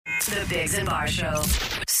The Biggs and Bar Show.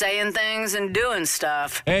 Saying things and doing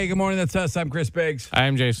stuff. Hey, good morning. That's us. I'm Chris Biggs.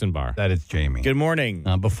 I'm Jason Barr. That is Jamie. Good morning.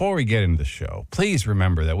 Before we get into the show, please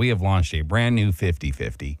remember that we have launched a brand new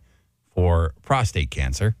 50/50 for prostate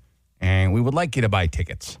cancer, and we would like you to buy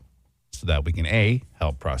tickets so that we can, A,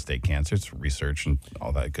 help prostate cancer. It's research and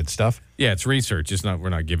all that good stuff. Yeah, it's research. We're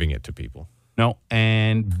not giving it to people. No,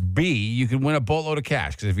 and B, you can win a boatload of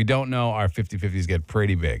cash, because if you don't know, our 50/50s get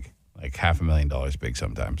pretty big, like $500,000 big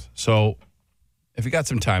sometimes. So if you got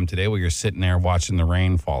some time today while you're sitting there watching the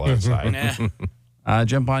rain fall outside,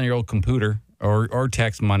 jump on your old computer or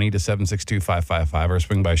text money to 762-555 or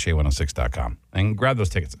swing by Shea106.com and grab those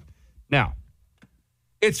tickets. Now,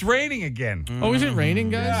 it's raining again. Oh, is it raining,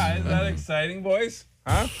 guys? Yeah, is that exciting, boys?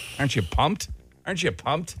 Huh? Aren't you pumped?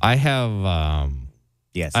 I have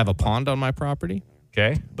Yes. I have a pond on my property,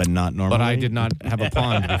 Okay. But not normally. but I did not have a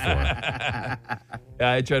pond before.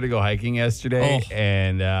 I tried to go hiking yesterday,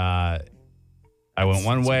 and I went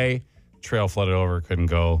one way, trail flooded over, couldn't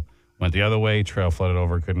go. Went the other way, trail flooded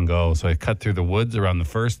over, couldn't go. So I cut through the woods around the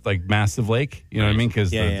first, massive lake. You know what I mean?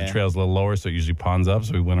 Because the trail's a little lower, so it usually ponds up.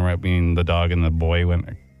 So we went around, being the dog and the boy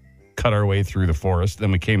cut our way through the forest.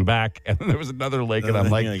 Then we came back, and then there was another lake, and I'm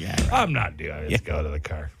like, I'm not doing it. Let's go to the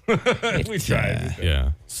car. We tried.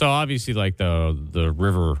 Yeah. So obviously, the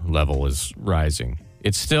river level is rising.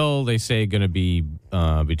 It's still, they say, going to be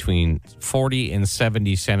between 40 and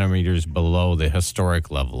 70 centimeters below the historic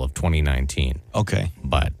level of 2019. Okay.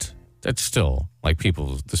 But that's still,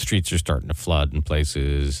 the streets are starting to flood in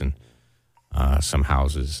places and some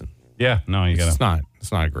houses. Yeah, no, you got It's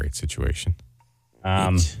not a great situation.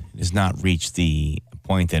 It has not reached the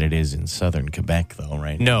point that it is in southern Quebec, though,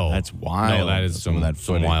 right? No. That's wild. No, that is some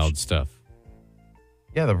wild stuff.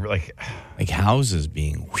 Yeah, like houses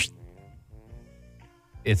being.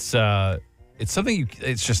 It's something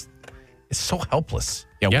it's so helpless.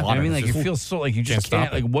 Yeah, Yeah. water. I mean, you feel so you just Can't can't.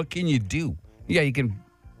 stop it. What can you do? Yeah, you can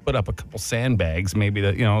put up a couple sandbags, maybe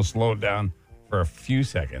that slow it down for a few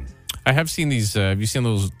seconds. I have seen these. Have you seen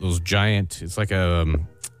those giant? It's like an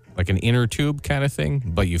inner tube kind of thing,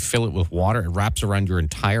 but you fill it with water. It wraps around your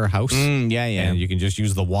entire house. Yeah. And you can just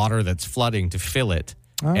use the water that's flooding to fill it,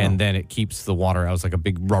 and then it keeps the water out. It's like a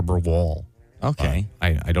big rubber wall. Okay.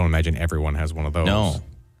 I don't imagine everyone has one of those. No.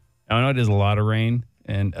 I know it is a lot of rain,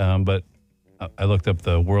 and but I looked up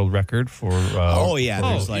the world record for. There's rainfall.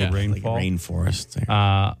 Like a rainforest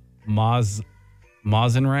there.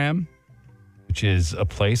 Mazenram, which is a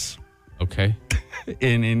place Okay.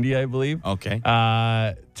 in India, I believe. Okay.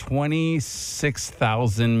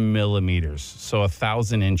 26,000 millimeters, so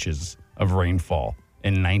 1,000 inches of rainfall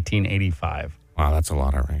in 1985. Wow, that's a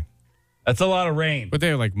lot of rain. That's a lot of rain. But they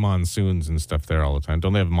have monsoons and stuff there all the time.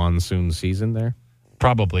 Don't they have monsoon season there?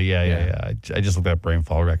 Probably, yeah. I just looked up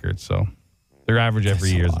rainfall records, so their average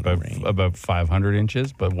every year is about 500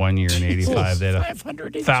 inches, but one year in 85 they had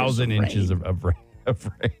 1,000 inches of rain. That's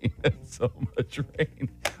so much rain.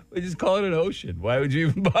 We just call it an ocean. Why would you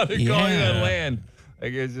even bother calling it a land?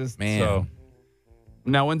 It's just so.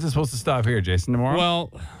 Now, when's it supposed to stop here, Jason? Tomorrow?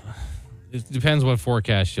 Well, it depends what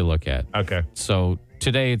forecast you look at. Okay. So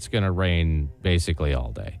today it's going to rain basically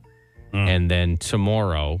all day. And then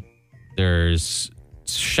tomorrow there's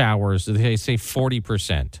showers. They say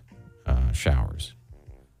 40% showers.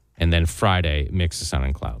 And then Friday, mix of sun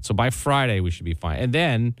and clouds. So by Friday, we should be fine. And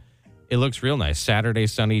then it looks real nice. Saturday,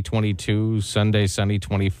 sunny 22. Sunday, sunny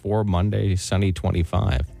 24. Monday, sunny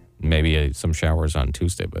 25. Maybe some showers on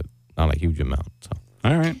Tuesday, but not a huge amount. So.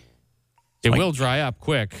 All right. It will dry up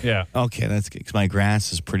quick. Yeah. Okay, that's good, because my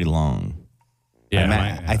grass is pretty long.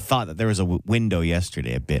 Yeah. I thought that there was a window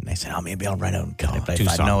yesterday a bit, and I said, maybe I'll run out and cut it. But I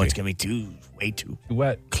thought, no, it's going to be way too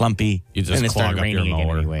Wet. clumpy. You just and it clog started up your raining again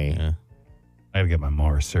mower. anyway. Yeah. I got to get my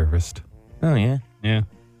mower serviced. Oh, yeah. Yeah.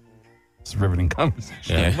 It's a riveting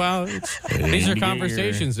conversation. Yeah. Well, these are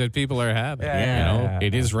conversations that people are having. Yeah.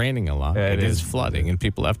 It is raining a lot. Yeah, it is flooding, and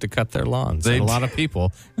people have to cut their lawns. They And a do. lot of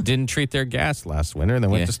people didn't treat their gas last winter, and they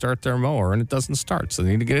went to start their mower, and it doesn't start, so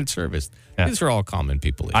they need to get it serviced. Yeah. These are all common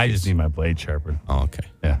people issues. I just need my blade sharpened. Oh, okay.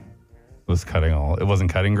 Yeah. It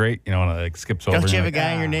wasn't cutting great. When it skips over. Don't you and have you're a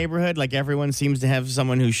guy in your neighborhood? Like everyone seems to have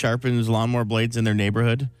someone who sharpens lawnmower blades in their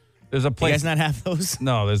neighborhood. There's a You place. guys not have those?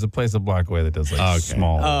 No, there's a place a block away that does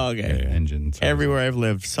small engines. Everywhere I've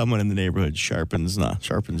lived, someone in the neighborhood sharpens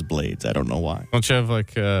blades. I don't know why. Don't you have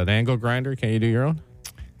an angle grinder? Can you do your own?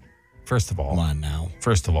 First of all, Come on now.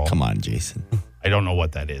 First of all, Come on, Jason. I don't know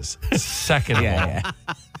what that is. Second of all,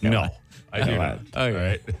 no. I do not. All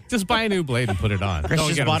right. Just buy a new blade and put it on. Chris Don't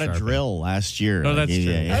just get bought him a sharpened. drill last year. No, that's true.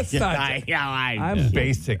 That's not. I'm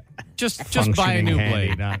basic. Just buy a new handy,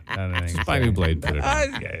 blade. Not anything. Just buy a new blade and put it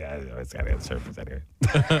on. It's got to get surface out here.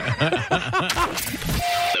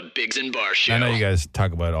 The Biggs and Bar Show. I know you guys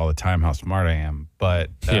talk about all the time how smart I am, but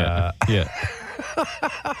Yeah.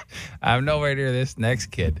 I'm nowhere near this next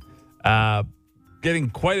kid. Getting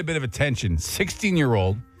quite a bit of attention.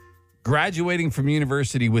 16-year-old, graduating from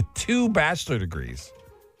university with 2 bachelor degrees.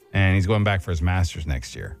 And he's going back for his master's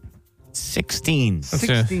next year. 16.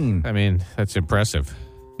 16. I mean, that's impressive.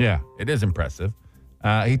 Yeah, it is impressive.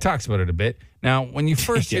 He talks about it a bit. Now, when you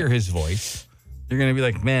first hear his voice, you're going to be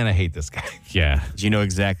like, man, I hate this guy. Yeah. Do you know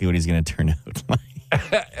exactly what he's going to turn out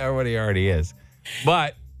like? Or what he already is.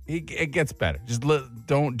 But it gets better. Just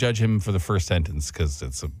don't judge him for the first sentence because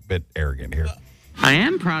it's a bit arrogant here. I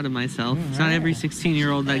am proud of myself. It's not every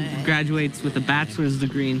 16-year-old that graduates with a bachelor's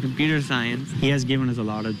degree in computer science. He has given us a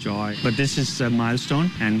lot of joy, but this is a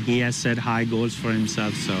milestone, and he has set high goals for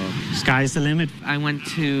himself, so sky's the limit. I went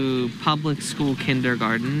to public school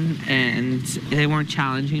kindergarten, and they weren't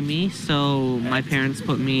challenging me, so my parents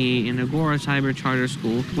put me in Agora Cyber Charter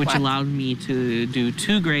School, which allowed me to do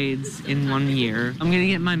 2 grades in 1 year. I'm going to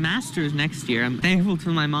get my master's next year. I'm thankful to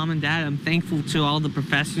my mom and dad. I'm thankful to all the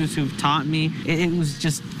professors who've taught me. It was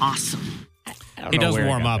just awesome. He does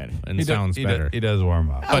warm up and sounds better. He does warm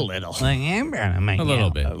up. A little. A little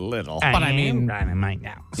bit. A little. But I mean,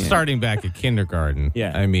 starting back at kindergarten,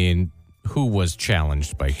 Yeah. I mean, who was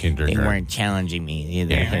challenged by They kindergarten? weren't challenging me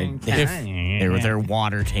either. Their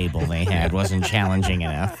water table they had wasn't challenging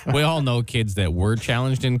enough. We all know kids that were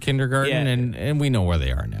challenged in kindergarten, Yeah. and we know where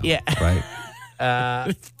they are now. Yeah. Right?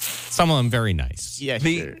 Some of them very nice. Yeah,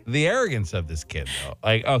 The arrogance of this kid, though.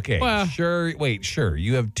 Like, okay, Well- sure.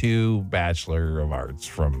 You have 2 Bachelor of Arts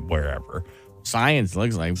from wherever. Science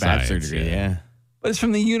looks like bachelor Science, degree, yeah. yeah. But it's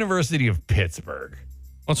from the University of Pittsburgh.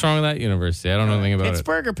 What's wrong with that university? I don't know anything about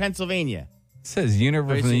Pittsburgh or Pennsylvania? It says from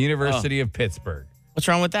the University of Pittsburgh. What's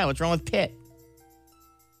wrong with that? What's wrong with Pitt?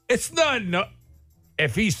 It's not. No,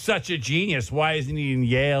 if he's such a genius, why isn't he in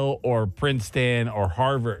Yale or Princeton or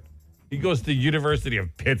Harvard? He goes to the University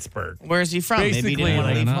of Pittsburgh. Where is he from? Maybe he Basically, didn't want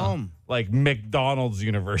to like- leave home. Like McDonald's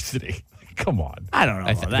University. Come on. I don't know.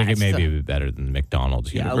 it. I think it may be better than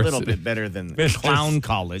McDonald's Yeah, a University. little bit better than It's Clown just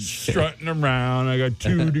College. Strutting around. I got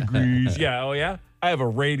 2 degrees. Yeah. Oh, yeah. I have a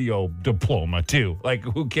radio diploma, too. Like,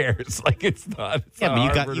 who cares? Like, it's not. It's Yeah, not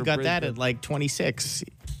but Harvard you or got that Princeton. at like 26.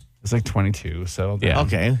 It's like 22. So, Yeah.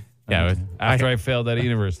 Okay. Yeah. After I failed at a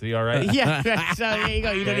university. All right. Yeah. So there you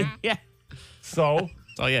go. You don't. Yeah. So,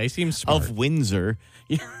 Oh, yeah, he seems smart. Of Windsor.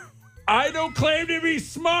 I don't claim to be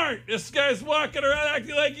smart. This guy's walking around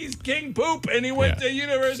acting like he's King Poop, and he went Yeah. to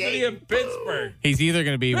University of Pittsburgh. He's either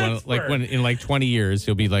going to be one, like Pittsburgh. in like 20 years,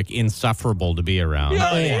 he'll be like insufferable to be around.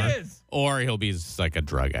 Yeah, he is. Or he'll be just like a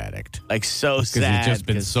drug addict. Like so Because sad. he's just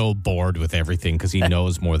been 'cause- so bored with everything because he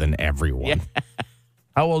knows more than everyone.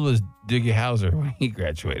 How old was DUGY Hauser when he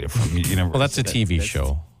graduated from university? Well, that's a TV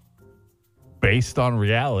show. based on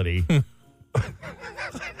reality.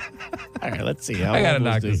 All right, let's see. How I gotta old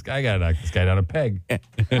was knock this guy down a peg.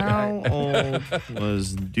 How old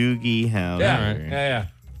was DUGY Hauser? Yeah.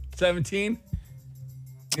 17.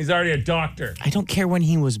 He's already a doctor. I don't care when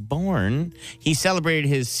he was born. He celebrated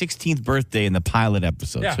his 16th birthday in the pilot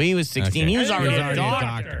episode. Yeah. So he was 16. Okay. He was And already he a was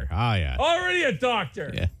doctor. Oh, yeah. Already a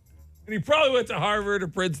doctor. Yeah. And he probably went to Harvard or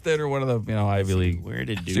Princeton or one of the Ivy League Where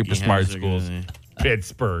did DUGY super smart Hauser schools. go?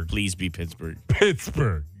 Pittsburgh. Please be Pittsburgh.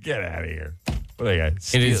 Pittsburgh. Get out of here. What do they got?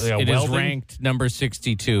 It is welding? ranked number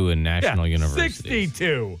 62 in national universities.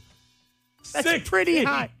 62. That's pretty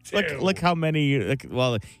high. Look how many.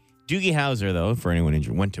 DUGY Hauser, though, for anyone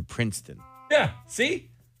injured, went to Princeton. Yeah. See?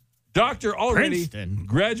 Doctor already Princeton?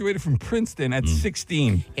 graduated from Princeton at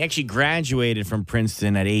 16. He actually graduated from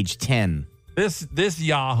Princeton at age 10. This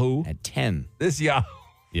Yahoo At 10. Yeah.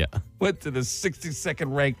 went to the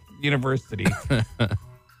 62nd ranked university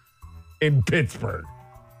in Pittsburgh.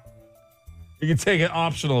 You can take an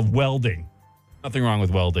optional of welding. Nothing wrong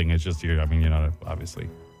with welding. It's just you're not obviously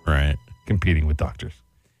Right. competing with doctors.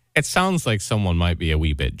 It sounds like someone might be a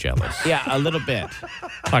wee bit jealous. Yeah, a little bit.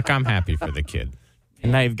 Like, I'm happy for the kid.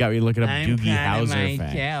 And now you've got me looking up DUGY Hauser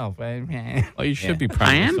facts. Well, you should be proud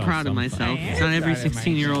I of am yourself proud of sometime. myself. It's not every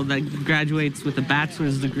 16-year-old that graduates with a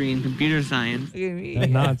bachelor's degree in computer science.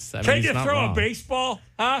 Nuts. I mean, Can he's you not throw wrong. a baseball?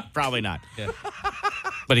 Huh? Probably not.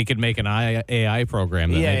 But he could make an AI program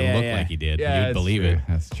that made him look like he did. Yeah, You'd believe it.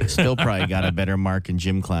 That's true. Still probably got a better mark in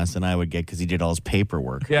gym class than I would get because he did all his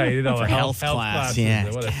paperwork. Yeah, he did all the health health class. classes. Yeah.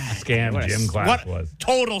 What a scam gym class was.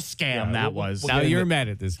 Total scam that we'll- was. we'll Now get you're into- mad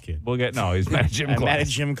at this kid. He's mad at gym I'm class. at a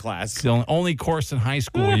gym class. It's the only course in high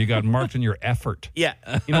school where you got marked on your effort. Yeah.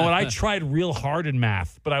 You know what? I tried real hard in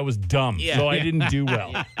math, but I was dumb, Yeah. so I didn't do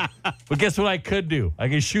well. But guess what I could do? I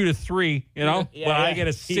could shoot a 3, but I get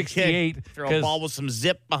a You could 68. Throw a ball with some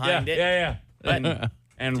zip behind it. Yeah.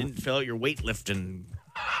 And didn't fill out your weightlifting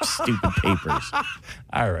stupid papers.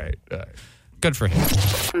 All right. Good for him.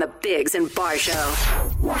 On the Biggs and Bar Show.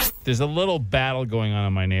 There's a little battle going on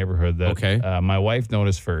in my neighborhood that Okay. my wife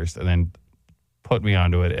noticed first and then put me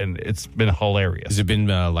onto it, and it's been hilarious. Has it been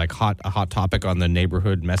like a hot topic on the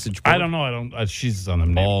neighborhood message board? I don't know. I don't. She's on the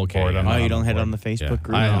neighborhood board. I'm Oh, not you on don't the head board. on the Facebook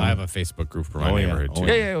group? I have a Facebook group for my Oh, yeah. neighborhood Oh,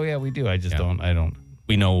 too. Yeah, we do. I just don't. I don't.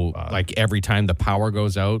 We know like every time the power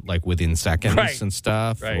goes out, like within seconds Right. and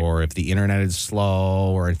stuff, Right. or if the internet is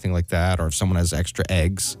slow or anything like that, or if someone has extra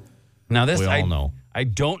eggs. Now this We all I know. I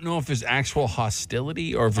don't know if there's actual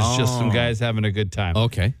hostility or if it's just some guys having a good time.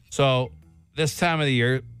 Okay. So this time of the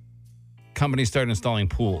year, companies start installing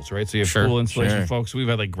pools, right? So you have Sure, pool installation sure. folks. We've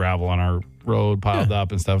had like gravel on our road piled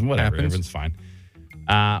up and stuff, and whatever. Happens. Everything's fine.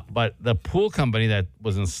 But the pool company that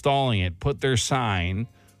was installing it put their sign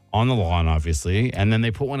on the lawn, obviously, and then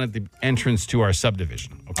they put one at the entrance to our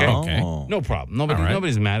subdivision. Okay, Okay. no problem. All right.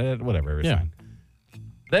 Nobody's mad at it. Whatever, it's Yeah. fine.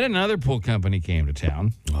 Then another pool company came to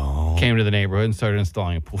town, Oh. came to the neighborhood, and started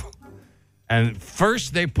installing a pool. And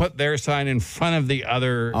first, they put their sign in front of the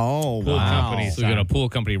other Oh, pool wow. company's So we got sign. a pool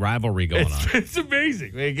company rivalry going on. It's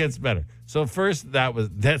amazing. It gets better. So first that was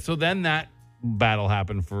that. So then that battle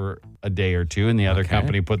happened for a day or two, and the other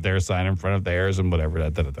company put their sign in front of theirs and whatever.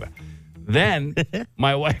 Then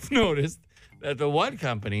my wife noticed that the one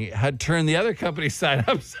company had turned the other company's sign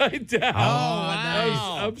upside down.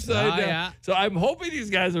 nice. Upside Oh, down. yeah. So I'm hoping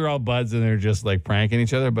these guys are all buds and they're just like pranking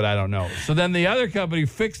each other, but I don't know. So then the other company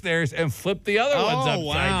fixed theirs and flipped the other ones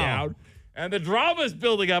upside down. And the drama's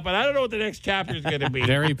building up, and I don't know what the next chapter is going to be.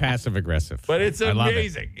 Very passive aggressive. But it's I love it.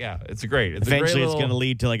 amazing. Yeah, it's great. It's Eventually, a it's great going to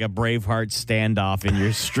lead to like a Braveheart standoff in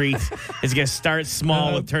your street. It's going to start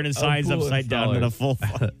small with turning signs pool upside down and a full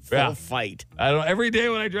Yeah. fight. I don't. Every day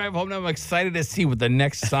when I drive home, now I'm excited to see what the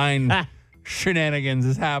next sign shenanigans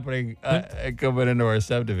is happening coming into our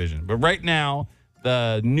subdivision. But right now,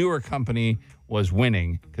 the newer company was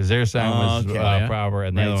winning because their sign was okay. proper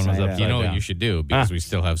and the other one was side up. upside You know down. what you should do because we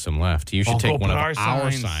still have some left. You should Oh, take go one put of our our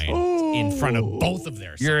signs. signs in front of both of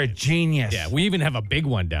their signs. You're a genius. Yeah, we even have a big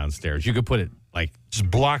one downstairs. You could put it like just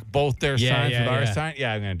block both their Yeah, signs yeah, with our yeah. sign.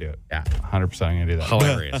 Yeah, I'm gonna do it. Yeah. 100%. I'm gonna do that.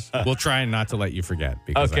 hilarious. We'll try not to let you forget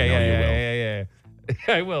because Okay. I know you will.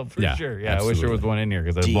 Yeah. I will for Yeah, sure. Yeah, I wish there was absolutely. one in here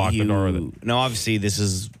because I blocked the door with it. No, obviously, this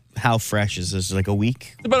is how fresh is this? Like a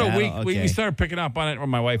week? It's about a battle? week. We Okay. started picking up on it, or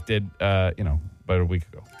my wife did. About a week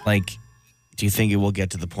ago. Like, do you think it will get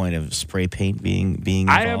to the point of spray paint being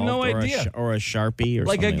I have involved, no or idea. or a Sharpie or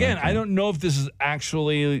Like something again, like I that? don't know if this is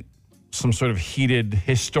actually some sort of heated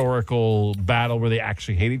historical battle where they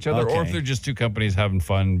actually hate each other, or if Okay. they're just two companies having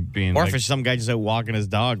fun being. Or like, if it's some guy just out walking his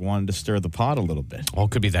dog wanted to stir the pot a little bit. Oh,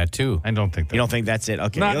 it could be that too. I don't think that. You don't think that's it?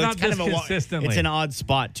 Okay. Not- It's not this a consistently. It's an odd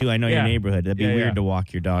spot, too. I know Yeah. your neighborhood. That'd be Yeah, weird yeah. to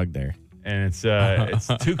walk your dog there. and it's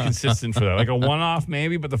too consistent for that. Like a one-off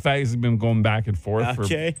maybe, but the fact it's been going back and forth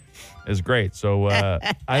is great. So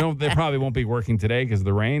I don't. They probably won't be working today because of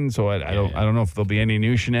the rain. So I don't know if there'll be any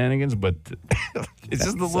new shenanigans. But it's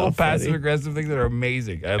just the so little funny. passive-aggressive things that are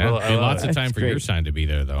amazing. I Yeah, love lots it. of time for your sign to be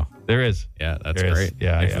there though. There is. Yeah, that's There is. great.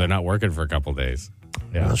 Yeah, if yeah. they're not working for a couple days.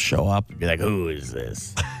 Yeah. They'll show up and be like, who is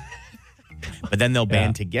this? But then they'll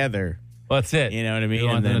band together. Well, that's it. You know what I mean? Do you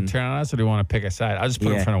want And them then- to turn on us, or do you want to pick a side? I'll just put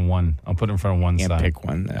it in Yeah. front of one. I'll put it in front of one Can't side. pick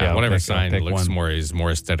one. Yeah, I'll Whatever pick- sign I'll pick looks one. more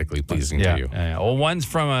aesthetically pleasing Yeah, to you. yeah. Well, one's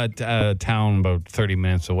from a town about 30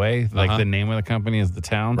 minutes away. Like the name of the company is the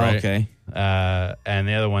town. Right. Okay. And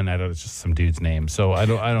the other one, I don't. It's just some dude's name. So I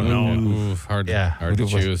don't know. Ooh, hard to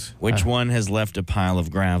choose. Which one has left a pile of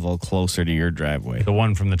gravel closer to your driveway? The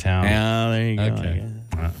one from the town. Yeah, there you go. Okay.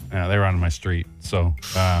 Yeah, they were on my street. So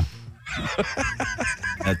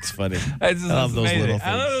That's funny. I just love those amazing. little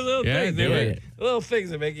I love the little Yeah, things. do They it. make- little things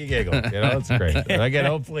that make you giggle. You know, it's great. Again,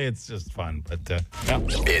 hopefully it's just fun. But yeah.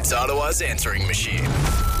 It's Ottawa's answering machine.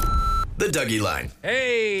 The Dougie Line.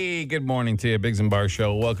 Hey, good morning to you, Biggs and Bar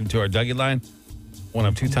Show. Welcome to our Dougie Line. One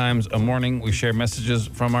of two times a morning, we share messages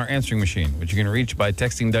from our answering machine, which you can reach by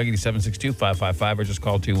texting Dougie to 762-555 or just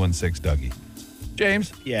call 216-DOUGIE.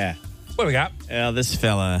 James, Yeah. what do we got? This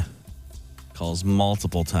fella calls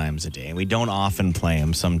multiple times a day. And we don't often play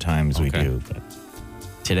him. Sometimes we Okay. do. But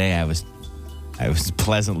today I was I was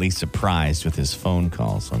pleasantly surprised with his phone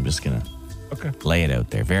call, so I'm just going to lay it out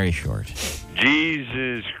there. Very short.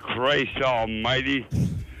 Jesus Christ almighty.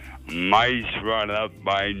 Mice run up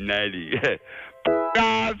by Nettie.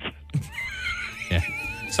 Yeah.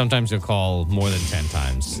 Sometimes he'll call more than 10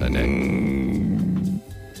 times a day.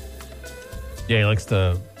 Yeah, he likes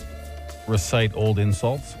to recite old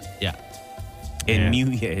insults. Yeah. And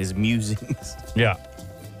his musings. Yeah.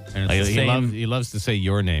 And it's the same. He loves to say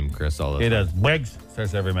your name, Chris, all the time. He does. Briggs.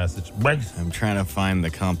 Starts every message. Briggs. I'm trying to find the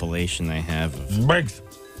compilation I have of Briggs.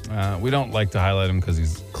 We don't like to highlight him because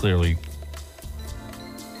he's clearly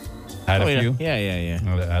had a few. Yeah.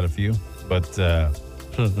 Had a few. But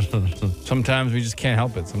sometimes we just can't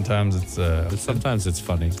help it. Sometimes it's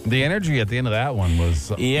funny. The energy at the end of that one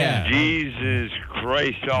was... Yeah. Jesus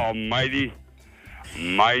Christ almighty.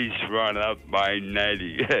 Mice run up by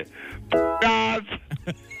Nettie.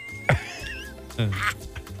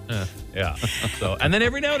 Yeah. So, and then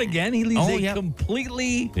every now and again, he leaves a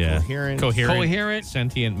completely coherent,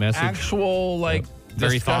 sentient message. actual, Very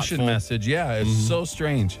discussion thoughtful. message. Yeah, it's so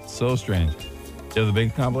strange. So strange. You have the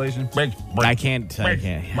big compilation? Briggs. I can't.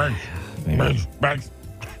 Briggs.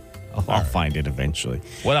 I'll find it eventually.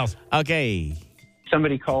 What else? Okay.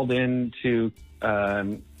 Somebody called in to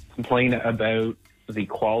complain about the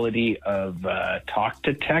quality of talk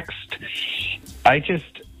to text. I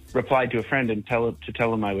just replied to a friend and tell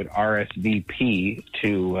him I would RSVP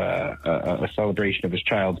to a celebration of his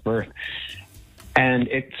child's birth, and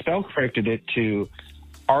it spell corrected it to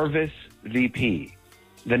Arvis VP.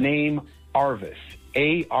 The name Arvis,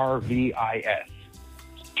 Arvis.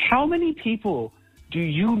 How many people do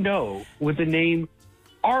you know with the name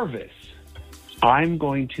Arvis? I'm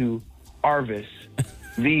going to Arvis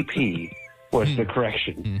VP was the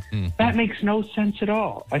correction. That makes no sense at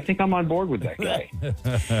all. I think I'm on board with that guy.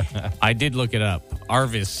 I did look it up.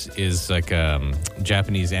 Arvis is like a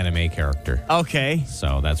Japanese anime character. Okay.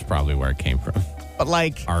 So that's probably where it came from. But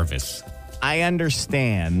Arvis. I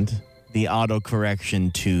understand the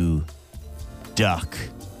autocorrection to duck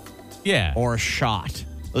Yeah. or shot.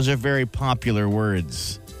 Those are very popular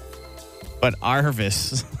words. But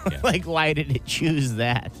Arvis, why did it choose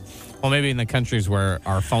that? Well, maybe in the countries where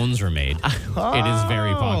our phones were made, it is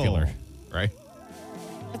very popular, right?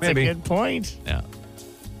 That's a good point. Yeah.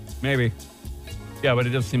 Maybe. Yeah, but it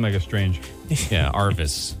does seem like a strange. Yeah,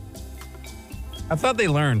 Arvis. I thought they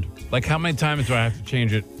learned. How many times do I have to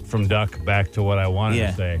change it from duck back to what I wanted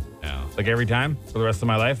to say? Yeah. Every time for the rest of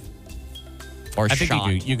my life? Or I shot.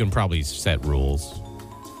 think you can probably set rules.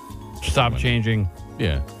 Stop changing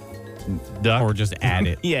Yeah. duck? Or just add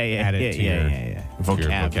it. Add it to your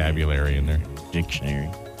vocabulary in there. Dictionary.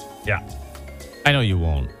 Yeah. I know you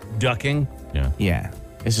won't. Ducking? Yeah. Yeah.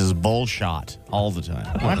 This is bullshot all the time.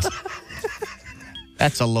 What?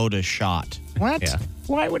 That's a load of shot. What? Yeah.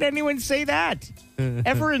 Why would anyone say that?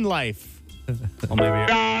 Ever in life?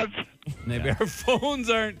 Well, maybe our phones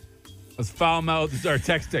aren't as foul-mouthed as our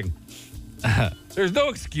texting. There's no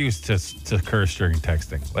excuse to curse during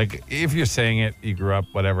texting. If you're saying it, you grew up,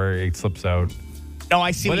 whatever, it slips out. No,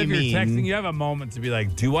 I see what you mean. But if you're texting, you have a moment to be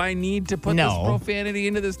like, do I need to put this profanity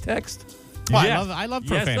into this text? Well, yes. I love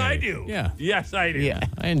profanity. Yes, I do. Yeah. Yes, I do. Yeah.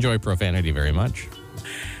 I enjoy profanity very much.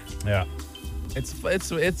 Yeah.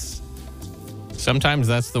 It's sometimes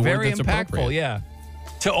that's the very word that's impactful, appropriate. yeah.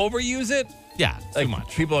 To overuse it, yeah, too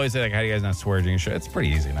much. People always say, how do you guys not swear during your show? It's pretty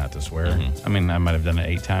easy not to swear. I mean, I might have done it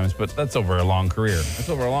 8 times, but that's over a long career.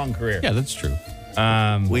 Yeah, that's true.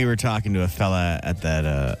 We were talking to a fella at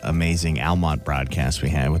that amazing Almont broadcast we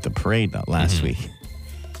had with the parade last week.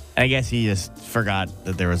 I guess he just forgot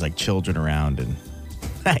that there was children around, and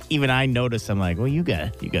even I noticed. I'm like, well, you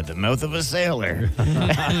got the mouth of a sailor.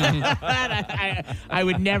 I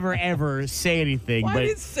would never ever say anything. Why but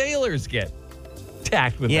did sailors get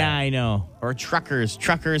tacked with that? Yeah, I know. Or truckers,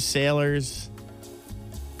 sailors.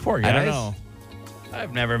 Poor guys. I don't know.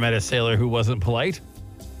 I've never met a sailor who wasn't polite.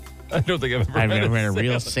 I don't think I've never met a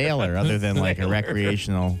real sailor other than a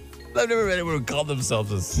recreational. I've never met anyone who called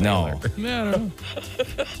themselves a sailor. No.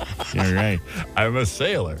 You're right. I'm a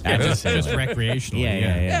sailor. Yeah, just recreational.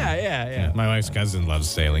 Yeah. My wife's cousin loves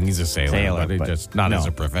sailing. He's a sailor, but just not as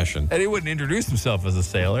a profession. And he wouldn't introduce himself as a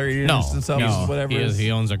sailor. He introduced himself as whatever. He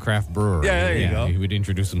owns a craft brewery. Yeah, there you go. He would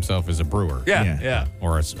introduce himself as a brewer. Yeah.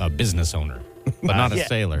 Or a business owner, but not a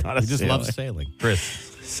sailor. He just sailor. loves sailing. Chris,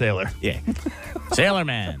 sailor. Yeah. Sailor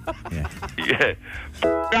man. Yeah.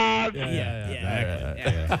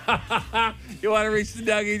 You want to reach the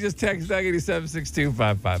Dougie? Just text Dougie to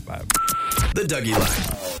 762-555. The Dougie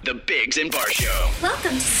Line. The Biggs and Bar Show.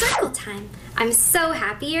 Welcome to Circle Time. I'm so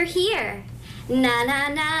happy you're here. Na na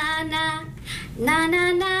na na, na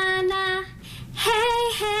na na na. Hey,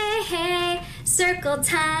 hey, hey, circle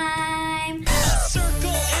time. Circle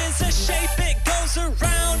is a shape, it goes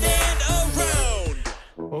around and around.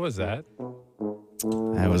 What was that?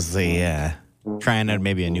 That was the trying out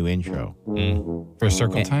maybe a new intro for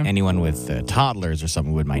circle time. Anyone with toddlers or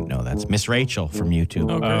something might know that's Miss Rachel from YouTube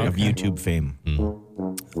of YouTube fame.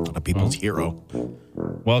 A lot of people's hero.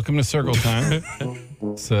 Welcome to Circle Time.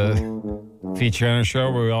 It's a feature on our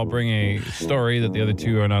show where we all bring a story that the other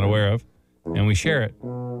two are not aware of, and we share it.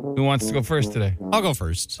 Who wants to go first today? I'll go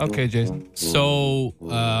first. Okay, Jason. So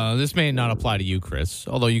this may not apply to you, Chris,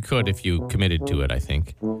 although you could if you committed to it, I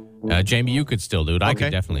think. Jamie, you could still do it. I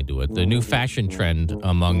could definitely do it. The new fashion trend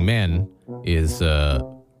among men is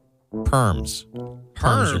perms.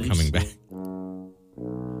 Perms are coming back.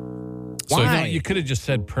 So you could have just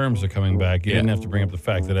said perms are coming back. You didn't have to bring up the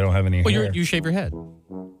fact that I don't have any hair. Well, you shave your head.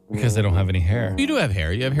 Because I don't have any hair. You do have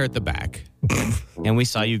hair. You have hair at the back. And we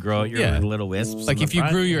saw you grow out your little wisps. Like if you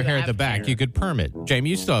grew your hair at the back, you could perm it. Jamie,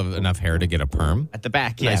 you still have enough hair to get a perm. At the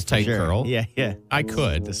back, nice tight sure. curl. Yeah. I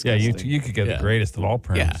could. Yeah, you could get the greatest of all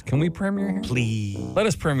perms. Yeah. Can we perm your hair? Please. Let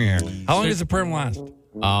us perm your hair. How long does a perm last?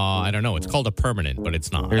 I don't know. It's called a permanent, but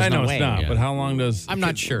it's not. I know it's not, but how long does... I'm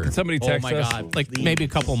not sure. Can somebody text us? Oh, my God. Like maybe a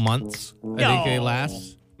couple months. I think they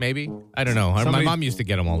last. Maybe. I don't know. My mom used to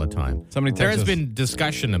get them all the time. There has been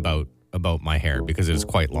discussion about my hair because it is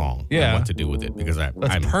quite long. Yeah. And what to do with it because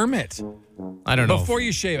Let's perm it. I don't know. Before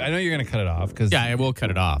you shave, I know you're going to cut it off. Yeah, I will cut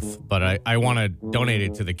it off, but I want to donate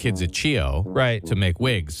it to the kids at Chio to make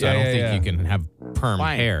wigs. So I don't think you can have perm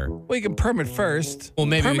hair. Well, you can perm it first. Well,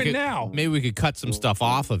 maybe perm we it could, now. Maybe we could cut some stuff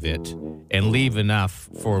off of it and leave enough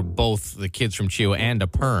for both the kids from Chio and a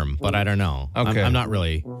perm, but I don't know. Okay. I'm not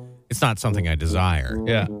really... It's not something I desire.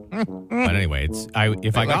 Yeah. But anyway,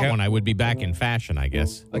 if I got one, I would be back in fashion, I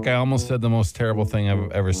guess. Like I almost said the most terrible thing I've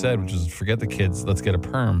ever said, which is forget the kids, let's get a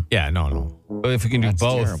perm. Yeah, no. But if we can do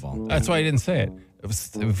both, terrible. That's why I didn't say it.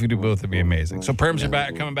 If we do both, it'd be amazing. So perms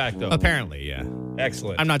are coming back, though. Apparently, yeah.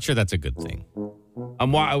 Excellent. I'm not sure that's a good thing.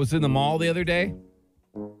 I was in the mall the other day,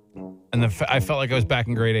 and I felt like I was back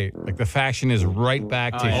in grade 8. Like the fashion is right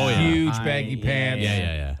back to huge baggy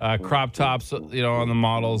pants, crop tops, on the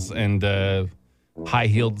models, and high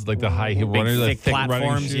heels, like the high heel runners, the thick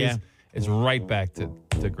running shoes. Yeah. It's right back to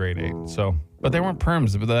grade 8. So, but they weren't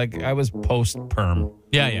perms. But like I was post perm.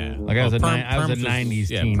 Yeah. Like I was a 90s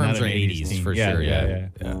teen, perms not an are 80s teen. for sure. Yeah.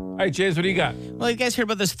 All right, James, what do you got? Well, you guys heard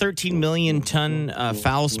about this 13 million ton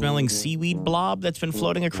foul-smelling seaweed blob that's been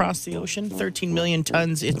floating across the ocean? 13 million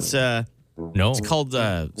tons. It's no. It's called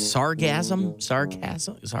sargassum.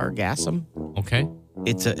 Sargassum. Okay.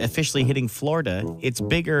 It's officially hitting Florida. It's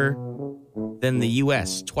bigger than the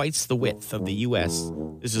U.S., twice the width of the U.S.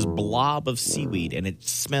 This is blob of seaweed, and it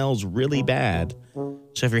smells really bad.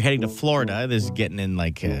 So if you're heading to Florida, this is getting in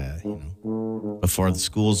before the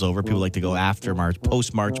school's over. People like to go after March,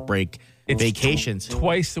 post-March break vacations.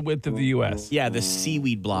 Twice the width of the U.S. Yeah, the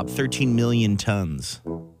seaweed blob, 13 million tons.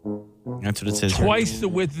 That's what it says. Twice the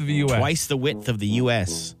width of the U.S. Twice the width of the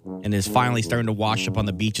U.S. and is finally starting to wash up on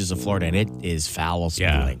the beaches of Florida, and it is foul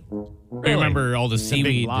smelling. I remember all the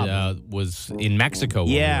seaweed was in Mexico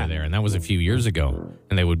when we were there, and that was a few years ago.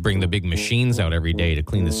 And they would bring the big machines out every day to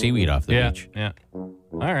clean the seaweed off the beach. Yeah.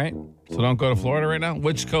 All right. So don't go to Florida right now?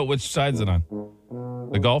 Which side's it on?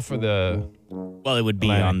 The Gulf or the... Well, it would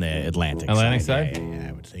be on the Atlantic side. Yeah,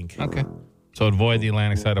 I would think. Okay. So avoid the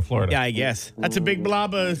Atlantic side of Florida. Yeah, I guess. That's a big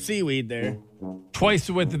blob of seaweed there. Twice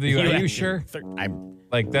the width of the U.S. Are you sure?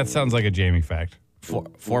 That sounds like a Jamie fact.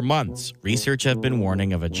 For months, research have been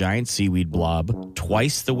warning of a giant seaweed blob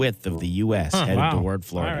twice the width of the U.S. headed toward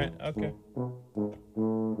Florida. All right, okay.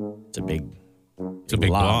 It's a big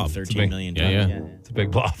blob. 13 million tons. Yeah. It's a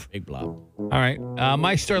big blob. Big blob. All right.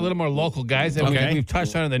 My story, a little more local, guys. We've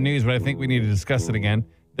touched on it in the news, but I think we need to discuss it again.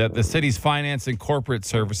 That the city's Finance and Corporate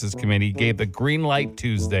Services Committee gave the green light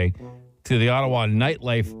Tuesday to the Ottawa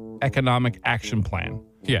Nightlife Economic Action Plan.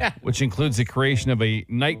 Yeah. Which includes the creation of a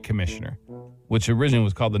night commissioner, which originally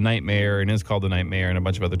was called the night mayor and is called the night mayor in a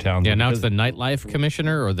bunch of other towns. Yeah, now it's the nightlife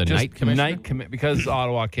commissioner or the night commissioner? Because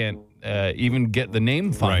Ottawa can't even get the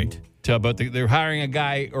name fund. Right. They're hiring a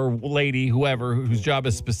guy or lady, whoever, whose job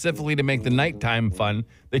is specifically to make the nighttime fun.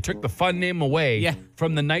 They took the fun name away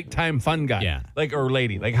from the nighttime fun guy. Yeah. Or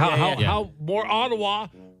lady. Like how more Ottawa,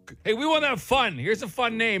 hey, we want to have fun. Here's a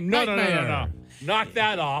fun name. No. Knock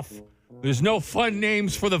that off. There's no fun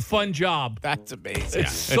names for the fun job. That's amazing.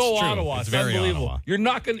 It's so true. Ottawa. It's It's very unbelievable. Ottawa. You're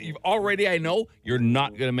not going to, already I know, you're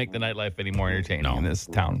not going to make the nightlife any more entertaining in this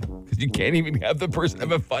town. Because you can't even have the person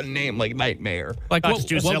have a fun name like Nightmare. Like That's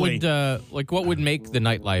too silly. what would make the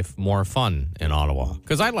nightlife more fun in Ottawa?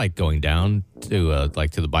 Because I like going down to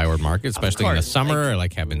the Byward Market, especially in the course. summer. I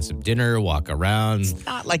like having some dinner, walk around. It's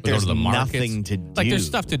not like there's nothing to do. Like there's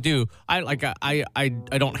stuff to do. I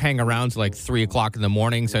don't hang around till like 3 o'clock in the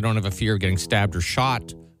morning, so I don't have a fear of getting stabbed or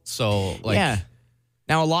shot. So yeah.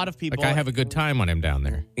 Now a lot of people, I have a good time when I'm down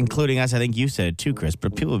there, including us. I think you said it too, Chris.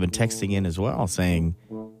 But people have been texting in as well, saying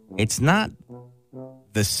it's not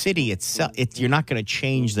the city itself. You're not going to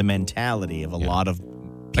change the mentality of a lot of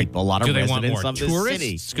people, a lot of do they want residents more of this city.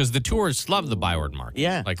 tourists? Because the tourists love the Byward Market.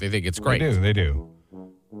 Yeah. Like they think it's great. They do.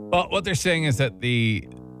 Well, what they're saying is that the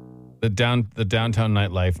downtown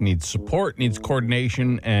nightlife needs support, needs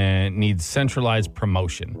coordination, and needs centralized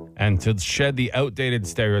promotion, and to shed the outdated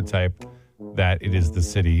stereotype that it is the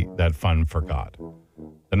city that fun forgot.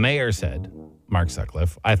 The mayor said, Mark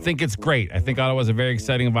Sutcliffe, I think it's great. I think Ottawa is a very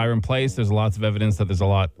exciting and vibrant place. There's lots of evidence that there's a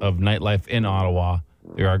lot of nightlife in Ottawa.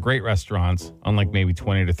 There are great restaurants. Unlike maybe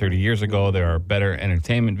 20 to 30 years ago, there are better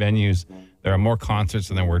entertainment venues. There are more concerts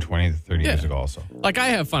than there were 20 to 30 years ago also. Like I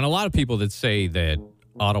have fun. A lot of people that say that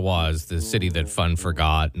Ottawa is the city that fun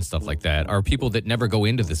forgot and stuff like that are people that never go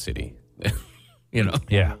into the city.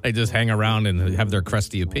 Yeah. They just hang around and have their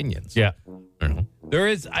crusty opinions. Yeah. I don't know. There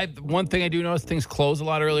is one thing I do notice: things close a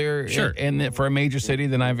lot earlier. Sure. For a major city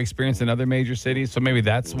than I've experienced in other major cities. So maybe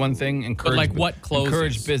that's one thing. Encourage what closes?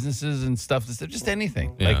 Encourage businesses and stuff. Just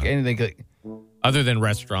anything. Yeah. Like anything. Other than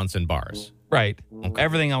restaurants and bars. Right. Okay.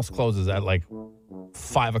 Everything else closes at like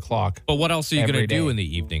 5 o'clock. But what else are you going to do in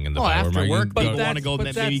the evening in the Byward after Market? work, Go people to- want to go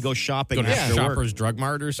maybe go shopping Go to after work. Shoppers Drug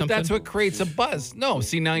Mart or But something? that's what creates a buzz. No,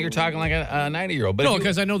 see, now you're talking like a 90-year-old. But No, if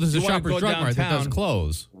because I know there's a you wanna Shoppers go Drug Mart that does downtown-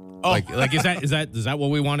 close. Like is that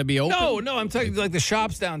what we want to be open? No, I'm talking like the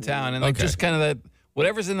shops downtown and like Okay. just kind of that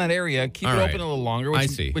whatever's in that area, keep All it right. open a little longer, I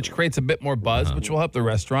which, see. which creates a bit more buzz, which will help the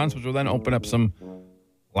restaurants, which will then open up some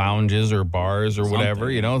lounges or bars or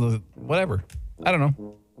whatever, whatever. I don't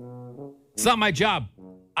know. It's not my job.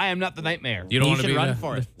 I am not the nightmare. You don't You want to should be run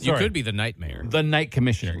for it. You Sorry. could be the nightmare. The night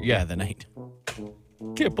commissioner. Yeah, the night.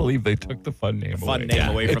 Can't believe they took the fun name Fun away. name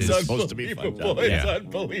away from It's the supposed to be fun unbelievable. job. It's Yeah.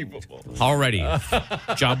 unbelievable. Already,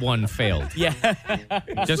 job one failed. Yeah,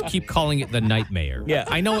 Just keep calling it the Nightmare. Yeah.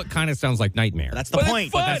 I know it kind of sounds like nightmare. that's the But point.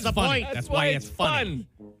 it's fun. That's the funny. point. That's why it's funny.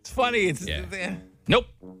 It's funny. It's Yeah. Nope.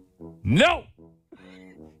 No.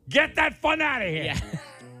 Get that fun out of here. Yeah.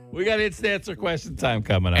 We got instant answer question time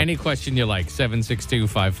coming up. Any question you like,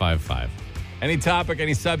 762-555. Any topic,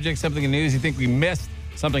 any subject, something in news you think we missed,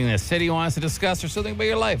 something the city wants to discuss, or something about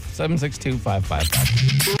your life.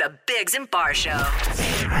 762-555. The Biggs and Bar Show.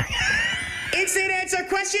 Instant answer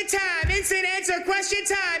question time. Instant answer question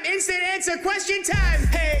time. Instant answer question time.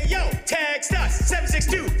 Hey, yo, text us.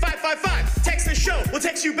 762-555. Text the show. We'll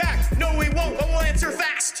text you back. No, we won't, but we'll answer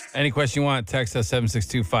fast. Any question you want, text us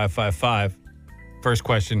 762-555. First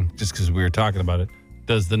question, just because we were talking about it.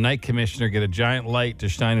 Does the night commissioner get a giant light to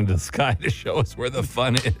shine into the sky to show us where the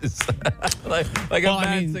fun is? like Well, a bad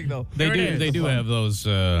I mean, signal. they There it do. is. They do have those.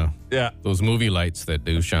 Yeah. Those movie lights that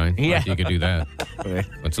do shine. Yeah. Like, you could do that.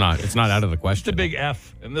 It's not out of the question. It's a big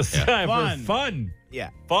F in the sky Fun. for fun. Yeah.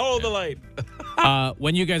 Follow the light.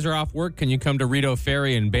 When you guys are off work, can you come to Rito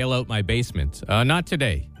Ferry and bail out my basement? Not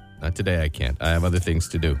today. Not today. I can't. I have other things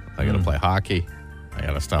to do. I got to play hockey. I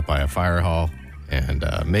got to stop by a fire hall, and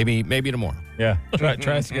maybe tomorrow. Yeah.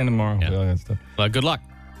 Try us again tomorrow. Yeah. All that stuff. Well, good luck.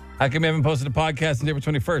 How come we haven't posted a podcast on April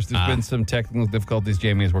 21st? There's been some technical difficulties.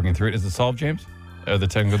 Jamie is working through it. Is it solved, James? The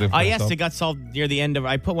technical difficulties? Yes, solved? it got solved near the end of.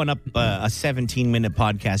 I put one up a 17-minute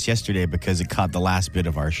podcast yesterday because it caught the last bit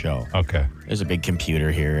of our show. Okay. There's a big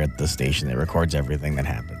computer here at the station that records everything that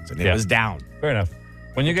happens, and it Yeah. was down. Fair enough.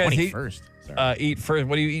 When you guys 21st. eat first,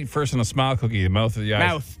 what do you eat first on a smile cookie? The mouth or the eyes?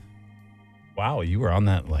 Mouth. Wow, you were on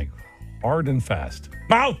that like hard and fast.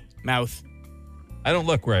 Mouth. Mouth. I don't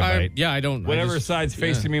look where I bite. Yeah, I don't. Whatever side's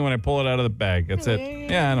facing me when I pull it out of the bag. That's it.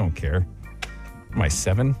 Yeah, I don't care. Am I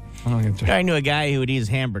 7? I knew a guy who would eat his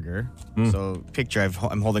hamburger. So picture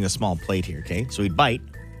I'm holding a small plate here, okay? So he'd bite,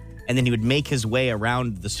 and then he would make his way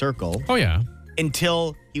around the circle Oh yeah.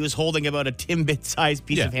 until he was holding about a Timbit-sized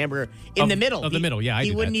piece Yeah. of hamburger in the middle. Of the middle, yeah, I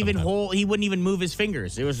He do wouldn't that even sometimes. He wouldn't even move his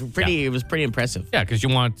fingers. It was pretty. Yeah. It was pretty impressive. Yeah, because you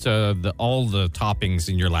want all the toppings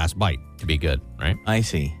in your last bite to be good, right? I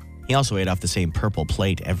see. He also ate off the same purple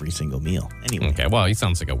plate every single meal. Anyway, Okay. Well, he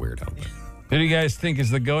sounds like a weirdo. Who do you guys think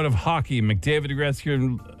is the goat of hockey? McDavid, Gretzky,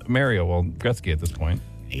 and Mario? Well, Gretzky at this point.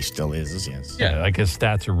 He still is, yes. Yeah, like his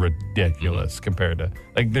stats are ridiculous compared to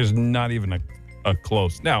there's not even a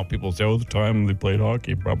close. Now people say, the time they played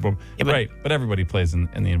hockey, blah, blah. Yeah, but everybody plays in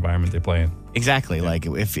the environment they play in. Exactly. Yeah. Like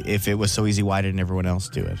if it was so easy, why didn't everyone else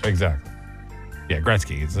do it? Exactly. Yeah,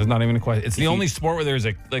 Gretzky. There's not even a question. It's the only sport where there's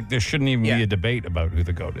there shouldn't even be a debate about who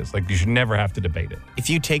the GOAT is. You should never have to debate it. If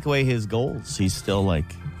you take away his goals, he's still a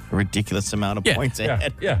ridiculous amount of points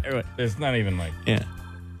ahead. Yeah. There's not even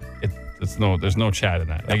there's no chat in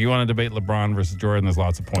that. You want to debate LeBron versus Jordan, there's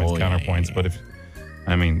lots of points, counterpoints, but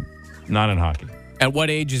not in hockey. At what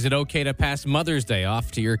age is it okay to pass Mother's Day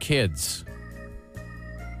off to your kids?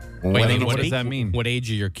 What does that mean? What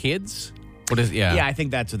age are your kids? Yeah, I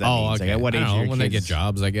think that's what that means. Okay. At what age are your when kids? they get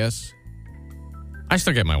jobs, I guess. I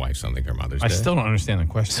still get my wife something for Mother's Day. I still don't understand the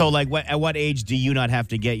question. So, at what age do you not have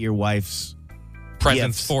to get your wife's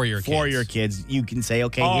presents for your kids? For your kids, you can say,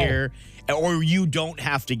 here, or you don't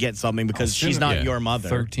have to get something because she's not your mother.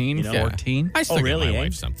 13, 14? I still get my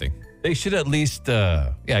wife something. They should at least,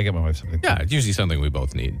 I get my wife something. Yeah, it's usually something we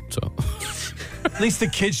both need. So at least the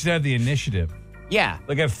kids should have the initiative. Yeah.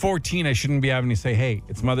 At 14, I shouldn't be having to say, hey,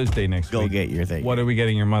 it's Mother's Day next week. Go get your thing. What are we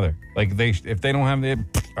getting your mother? If they don't have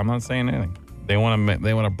I'm not saying anything. They want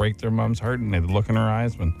to break their mom's heart, and they look in her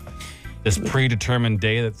eyes when this predetermined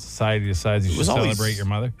day that society decides you should celebrate your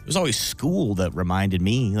mother. It was always school that reminded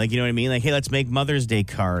me. You know what I mean? Hey, let's make Mother's Day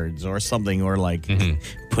cards or something, or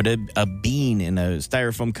put a bean in a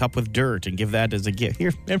styrofoam cup with dirt and give that as a gift.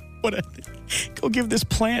 Here, go give this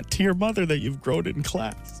plant to your mother that you've grown in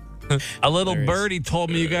class. A little birdie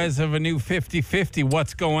told me you guys have a new 50-50.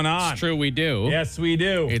 What's going on? It's true, we do. Yes, we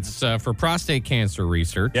do. It's for prostate cancer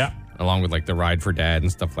research. Yeah. Along with the Ride for Dad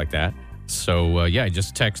and stuff like that. So,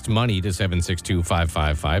 just text money to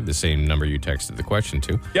 762-555, the same number you texted the question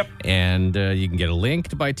to. Yep. And you can get a link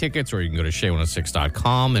to buy tickets, or you can go to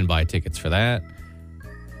shay106.com and buy tickets for that.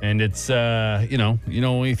 And it's, when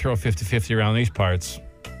you throw 50-50 around these parts,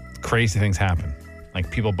 crazy things happen.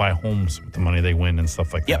 People buy homes with the money they win and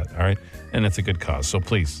stuff like that. All right. And it's a good cause. So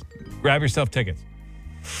please grab yourself tickets.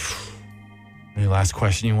 Any last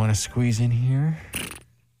question you want to squeeze in here?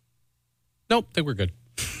 Nope. I think we're good.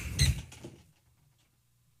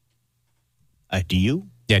 Do you?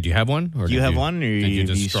 Yeah. Do you have one? Or do you have one? Or did you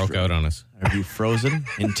just stroke out on us? Are you frozen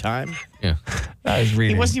in time? Yeah. I was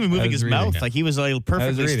reading. He wasn't even moving his mouth. He was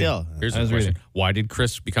perfectly still. Here's the question. Why did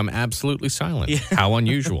Chris become absolutely silent? Yeah. How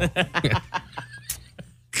unusual.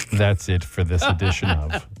 That's it for this edition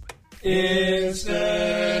of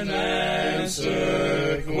Instant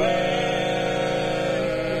Answer Question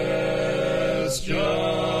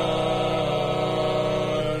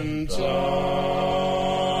Time.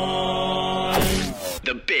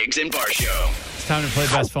 The Biggs and Bar Show. It's time to play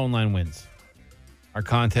Best Phone Line Wins. Our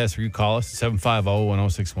contest where you call us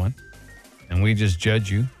 750-1061, and we just judge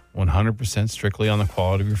you 100% strictly on the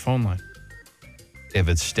quality of your phone line. If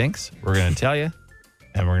it stinks, we're going to tell you.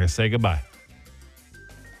 And we're going to say goodbye.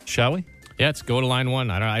 Shall we? Yeah, let's go to line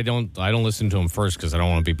one. I don't listen to him first because I don't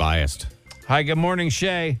want to be biased. Hi, good morning,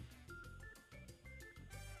 Shay.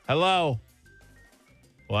 Hello.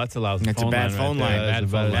 Well, that's a lousy phone line. That's a bad phone line. Bad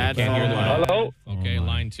phone line. Can't hear the line. Hello. Okay,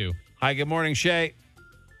 line two. Hi, good morning, Shay.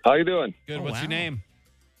 How you doing? Good. What's your name?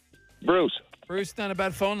 Bruce. Bruce, not a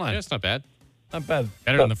bad phone line. Yeah, it's not bad. Not bad.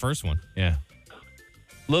 Better than the first one. Yeah.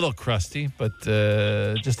 Little crusty, but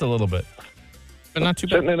just a little bit. But not too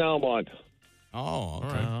bad. Sitting in Almont. Oh, all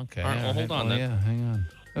right. Okay. All right, well, hold on then. Yeah, hang on.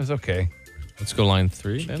 It was okay. Let's go line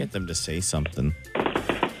three. Then. Get them to say something.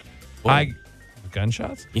 Hi.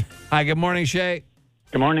 Gunshots? Yeah. Hi, good morning, Shay.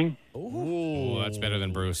 Good morning. Ooh, that's better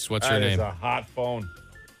than Bruce. What's your name? That is a hot phone.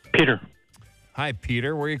 Peter. Hi,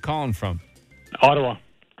 Peter. Where are you calling from? Ottawa.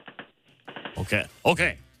 Okay. All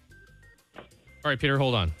right, Peter,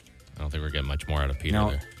 hold on. I don't think we're getting much more out of Peter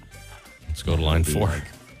there. Let's go to line four.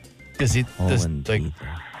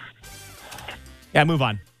 Yeah, move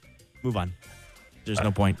on. There's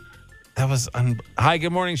no point. That was Hi,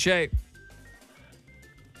 good morning, Shay.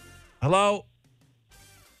 Hello.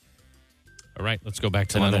 All right, let's go back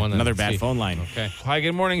to another, line one. Another bad phone line. Okay. Hi,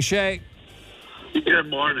 good morning, Shay. Good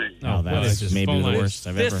morning. Oh, that was maybe the worst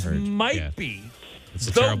I've ever heard. This might be it's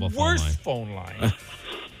a terrible the worst phone line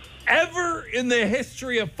ever in the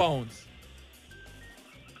history of phones.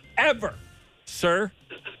 Ever, sir.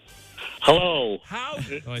 Hello. How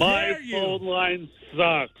My dare you? phone line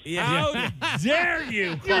sucks. How dare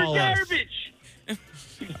you call You're us? garbage. All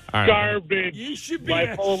right. Garbage. You should be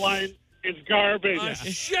My phone line is garbage.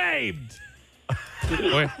 ashamed. We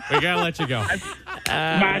gotta let you go.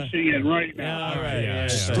 Smashing it right now. All right.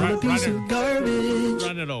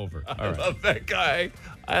 Run it over. All I right. love that guy.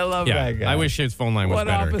 I love that guy. I wish his phone line was what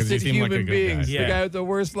better because he opposite seemed like a human good beings. guy. The guy with the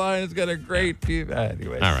worst line has got a great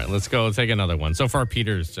anyways. All right, let's go. Let's take another one. So far,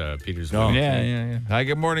 Peter's winning. Yeah. Hi,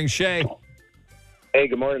 good morning, Shay. Hey,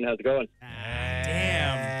 good morning. How's it going?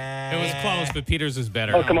 Damn. It was close, but Peter's is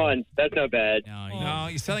better. Oh, come on. That's not bad. No,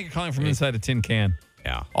 you sound like you're calling from inside a tin can.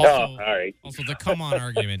 Yeah. Oh, all right. Also, the come on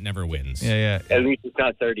argument never wins. Yeah. At least it's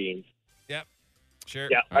not sardines. Yep. Sure.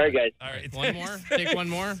 Yeah. All right, guys. All right. One more? Take one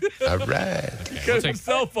more? All right. He cut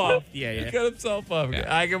himself off. Yeah. He cut himself off.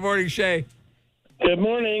 Hi, good morning, Shay. Good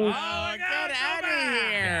morning. Get out of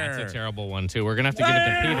here. Yeah, that's a terrible one, too. We're going to have to give it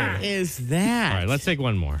to Peter. What is that? All right, let's take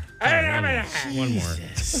one more. One more.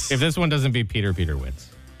 If this one doesn't beat Peter, Peter wins.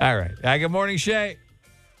 All right. Hi, good morning, Shay.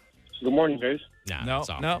 Good morning, guys. No.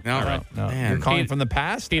 All right. No. Man. You're calling from the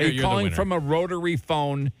past? Peter, Are you you're the calling winner. from a rotary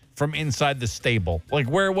phone from inside the stable? Like,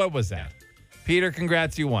 what was that? Peter,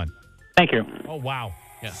 congrats, you won. Thank you. Oh, wow.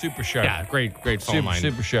 Yeah. Super sharp. Yeah, great phone line.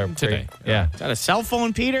 Super sharp. today. Great. Yeah. Is that a cell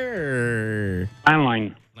phone, Peter? Or?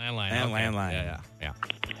 Landline. Landline. And okay. landline. Yeah.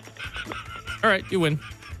 All right, you win.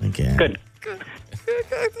 Okay. Good.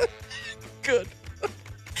 Good.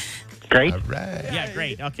 Great. Yeah,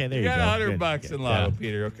 great. Okay, there You you got go. $100 Good. in Lotto,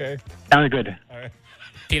 Peter, okay? Sounds good. All right.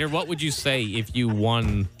 Peter, what would you say if you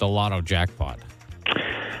won the lotto jackpot?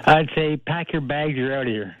 I'd say pack your bags. You're out of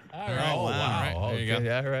here. All right. Oh, wow. All right, there you go.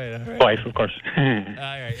 Yeah, all right. Wife, of course. All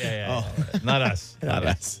right. Yeah. Not us. Not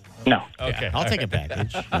us. No. Okay. I'll take a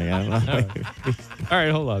package. All right,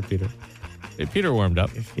 hold on, Peter. Hey, Peter warmed up.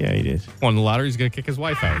 Yeah, he did. Won the lottery, he's going to kick his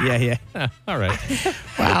wife out. Yeah. All right.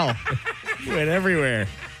 Wow. He went everywhere.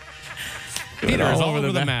 Peter is all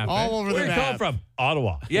over the map. All over Where the are you calling map. from?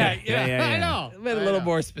 Ottawa. Yeah. I know. Been a little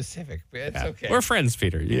more specific, but it's okay. We're friends,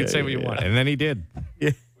 Peter. You can say what you want. And then he did.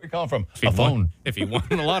 Where are you calling from? If he won, if he won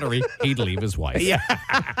the lottery, he'd leave his wife. Yeah.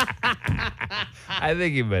 I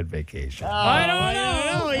think he meant vacation. I don't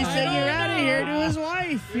know. He said you're out of here to his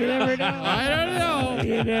wife. You never know. I don't know.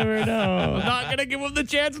 You never know. I'm not going to give him the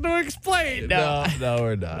chance to explain. No,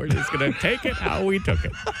 we're not. We're just going to take it how we took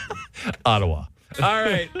it. Ottawa. All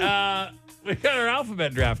right. We got our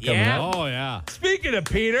alphabet draft coming up. Oh, yeah. Speaking of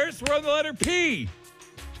Peters, we're on the letter P.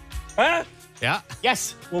 Huh? Yeah.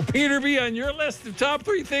 Yes. Will Peter be on your list of top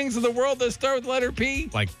 3 things in the world that start with the letter P?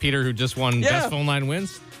 Like Peter, who just won Best Phone Line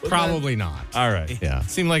Wins? Probably not. All right. Yeah.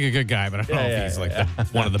 Seemed like a good guy, but I don't know if he's like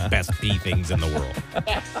one of the best P things in the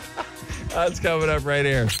world. That's coming up right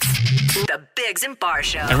here. The Biggs and Bar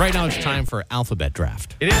Show. And right now it's time for alphabet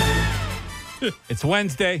draft. It is. It's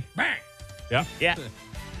Wednesday. Yeah. Yeah.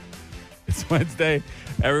 It's Wednesday.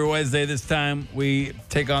 Every Wednesday this time, we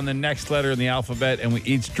take on the next letter in the alphabet, and we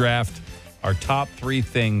each draft our top 3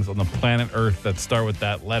 things on the planet Earth that start with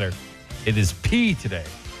that letter. It is P today.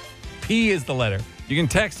 P is the letter. You can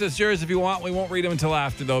text us yours if you want. We won't read them until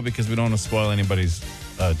after, though, because we don't want to spoil anybody's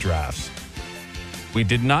drafts. We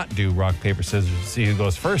did not do rock, paper, scissors to see who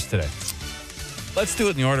goes first today. Let's do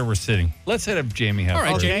it in the order we're sitting. Let's hit up Jamie. All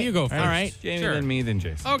right, Okay. Jamie, you go first. All right. Jamie, Sure. then me, then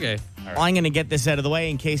Jason. Okay. Well, I'm going to get this out of the way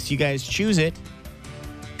in case you guys choose it.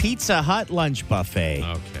 Pizza Hut lunch buffet.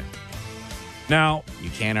 Okay. Now, You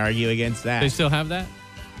can't argue against that. They still have that?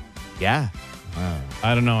 Yeah.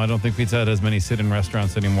 I don't know. I don't think Pizza Hut has many sit-in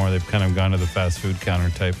restaurants anymore. They've kind of gone to the fast food counter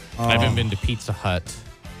type. I haven't been to Pizza Hut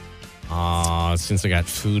since I got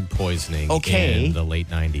food poisoning in the late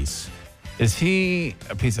 90s. Is he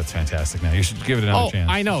a pizza? That's fantastic. Now you should give it another chance.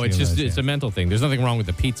 I know. It's just it's a mental thing. There's nothing wrong with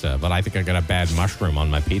the pizza, but I think I got a bad mushroom on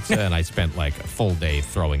my pizza, and I spent like a full day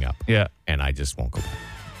throwing up. Yeah. And I just won't go back.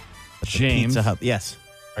 James, Pizza Hut. Yes.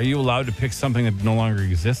 are you allowed to pick something that no longer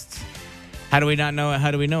exists? How do we not know it?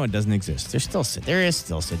 How do we know it doesn't exist? There is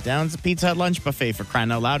still sit downs. The Pizza Hut lunch buffet, for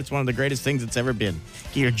crying out loud. It's one of the greatest things that's ever been.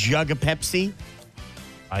 Get your jug of Pepsi.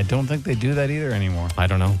 I don't think they do that either anymore. I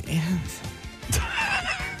don't know. Yeah.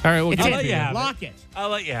 All right, well, It's I'll in. let you have Lock it. it. I'll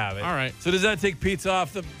let you have it. All right. So does that take pizza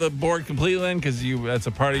off the board completely then? Because that's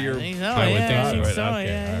a part of your... I think so, I would yeah, think I so. think Right, so, okay,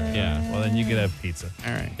 yeah, all right. Yeah. Well, then you can have pizza.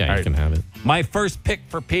 All right. Yeah, All you right. can have it. My first pick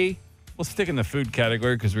for P, we'll stick in the food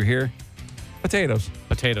category because we're here. Potatoes.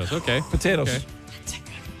 Potatoes. Okay. Potatoes. Okay.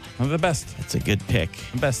 They're the best. That's a good pick.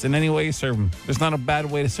 The best in any way you serve them. There's not a bad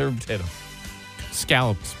way to serve a potato.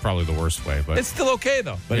 Scallops probably the worst way, but It's still okay,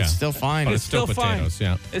 though. But Yeah. it's still fine. But it's still potatoes. fine.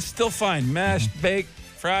 Yeah. It's still fine. Mashed, baked,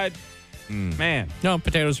 fried. Man, No,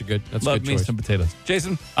 potatoes are good. That's a love good me choice. some potatoes.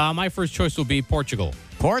 Jason? My first choice will be Portugal.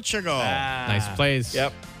 Portugal. Nice place.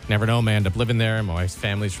 Yep. Never know, man. End up living there. My wife's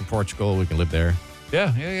family's from Portugal. We can live there.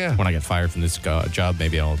 Yeah. When I get fired from this job,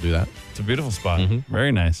 maybe I'll do that. It's a beautiful spot.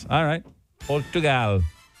 Very nice. All right. Portugal.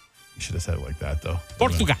 You should have said it like that, though.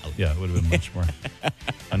 Portugal. Yeah, it would have been much more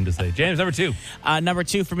fun to say. James, number 2. Number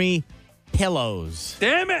 2 for me, pillows.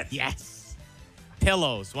 Damn it. Yes.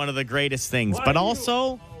 Pillows, one of the greatest things, but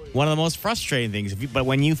also one of the most frustrating things. But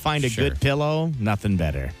when you find a good pillow, nothing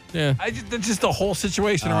better. Yeah. Just the whole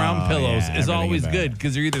situation around pillows is always good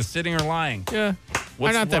because you're either sitting or lying. Yeah.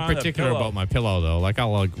 What's I'm not that wrong with a particular pillow? about my pillow, though. Like,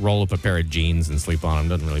 I'll roll up a pair of jeans and sleep on them.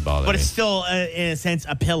 Doesn't really bother But me. it's still, in a sense,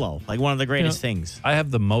 a pillow. Like one of the greatest things. I have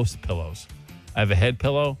the most pillows. I have a head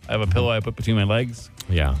pillow. I have a pillow I put between my legs.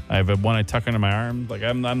 Yeah. I have one I tuck under my arm. Like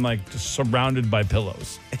I'm like just surrounded by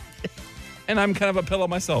pillows. And I'm kind of a pillow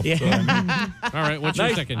myself. Yeah. So All right. What's your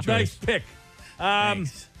second choice? Nice pick.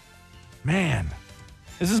 Man,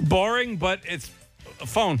 this is boring, but it's a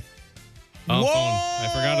phone. Oh, phone. I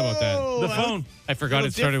forgot about that. The phone. I forgot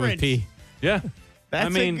it started with P. Yeah.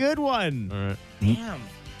 That's a good one. All right. Damn.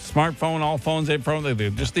 Smartphone, all phones,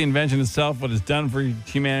 just the invention itself, what it's done for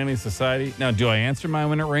humanity, society. Now, do I answer mine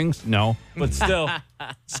when it rings? No. But still,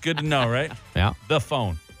 it's good to know, right? Yeah. The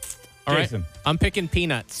phone. All right. Jason. I'm picking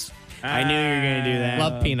peanuts. I knew you were going to do that.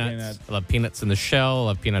 Love peanuts. I love peanuts in the shell.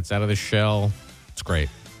 Love peanuts out of the shell. It's great.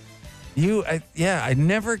 I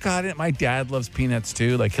never got it. My dad loves peanuts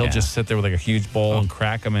too. Like he'll just sit there with like a huge bowl and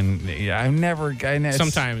crack them. And I never.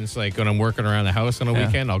 Sometimes, like when I'm working around the house on a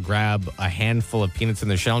weekend, I'll grab a handful of peanuts in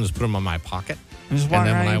the shell and just put them in my pocket. And then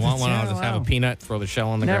when I want one, I'll just have a peanut, throw the shell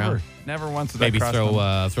on the ground. Never once. Maybe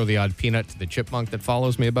throw the odd peanut to the chipmunk that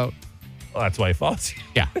follows me about. Well, that's why he follows you.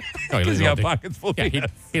 Yeah. Because he got pockets full of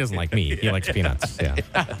peanuts. He doesn't like me. He likes peanuts. Yeah.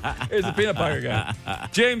 Here's the peanut butter guy.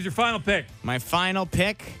 James, your final pick. My final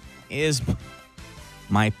pick is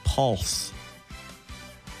my pulse.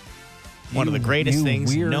 One of the greatest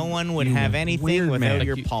things. No one would have anything without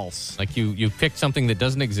your pulse. Like you picked something that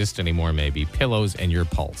doesn't exist anymore, maybe. Pillows and your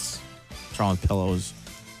pulse. What's wrong with pillows?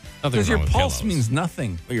 Because your pulse means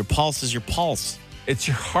nothing. Well, your pulse is your pulse. It's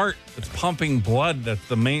your heart. It's pumping blood. That's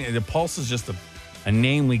the main. The pulse is just a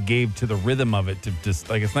name we gave to the rhythm of it. To just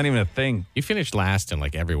like it's not even a thing. You finished last in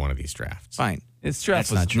like every one of these drafts. Fine. This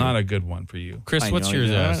draft was not a good one for you. Chris, what's your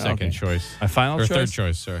second choice? My final or choice? Third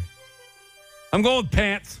choice, sorry. I'm going with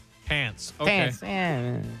pants. Pants. Okay.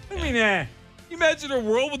 Pants. I mean, you imagine a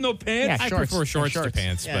world with no pants? Yeah, I prefer shorts to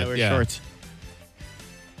pants. Yeah, but shorts.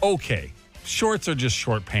 Okay. Shorts are just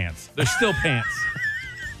short pants. They're still pants.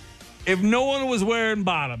 If no one was wearing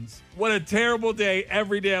bottoms, what a terrible day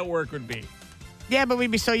every day at work would be. Yeah, but we'd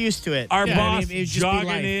be so used to it. Our boss it'd just be jogging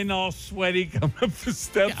life. in all sweaty, coming up the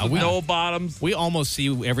steps with no bottoms. We almost see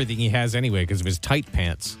everything he has anyway because of his tight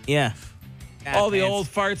pants. Yeah. All the old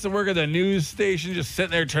farts that work at the news station just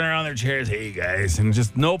sitting there turning around their chairs. Hey, guys. And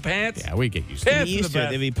just no pants. Yeah, we get used to it. Pants Be used to it.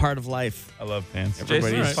 They'd be part of life. I love pants.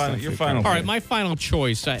 Everybody's Jason, your final All right, my final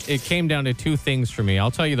choice. It came down to two things for me.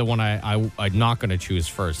 I'll tell you the one I'm not going to choose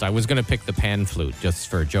first. I was going to pick the pan flute just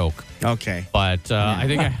for a joke. Okay. But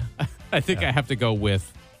I think I have to go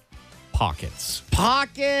with pockets.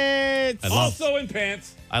 Pockets. Also in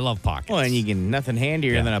pants. I love pockets. Well, and you get nothing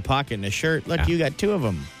handier than a pocket in a shirt. Look, you got two of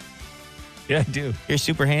them. Yeah, I do. You're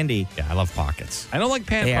super handy. Yeah, I love pockets. I don't like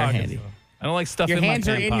pant They are pockets. handy. I don't like stuff Your in hands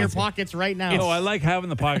my are pant in your pockets. pockets right now. No, I like having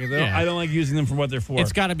the pockets. Yeah. I don't like using them for what they're for.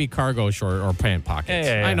 It's got to be cargo short or pant pockets.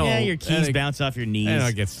 Yeah. I know. Yeah, your keys bounce off your knees.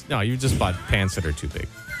 I know you just bought pants that are too big.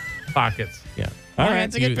 pockets. Yeah. All right,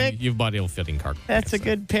 that's a good pick. You've bought ill-fitting cargo. That's pants, a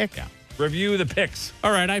good pick. Yeah. Review the picks.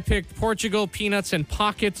 All right, I picked Portugal, peanuts, and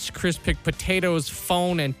pockets. Chris picked potatoes,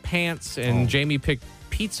 phone, and pants. And Jamie picked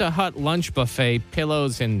Pizza Hut lunch buffet,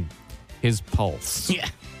 pillows, and his pulse. Yeah.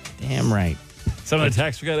 Damn right. Some of the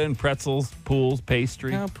texts we got in: pretzels, pools,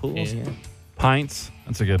 pastry, pools, yeah. pints.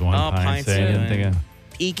 That's a good one. Oh, pints, I didn't yeah. think of.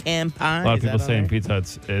 Pecan pie. A lot of people saying Pizza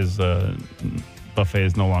Hut's buffet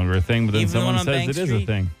is no longer a thing, but then Even the one someone on says Bank it is a Street?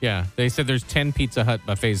 thing. Yeah, they said there's 10 Pizza Hut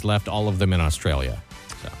buffets left, all of them in Australia.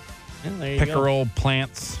 So, Well, there you go. Pickerel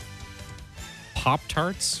plants.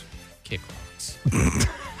 Pop-Tarts, Kick Rocks.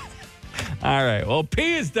 All right. Well,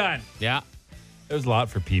 P is done. Yeah. There's a lot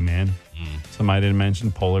for P, man. Some I didn't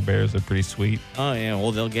mention. Polar bears are pretty sweet. Oh, yeah.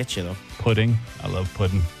 Well, they'll get you, though. Pudding. I love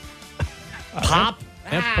pudding. Pop.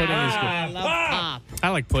 That pudding is good. I love pop. I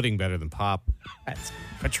like pudding better than pop. That's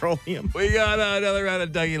petroleum. We got another round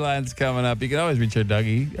of Dougie lines coming up. You can always reach our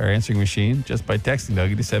Dougie, our answering machine, just by texting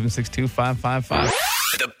Dougie to 762-555.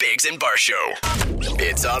 The Biggs and Bar Show.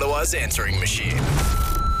 It's Ottawa's answering machine.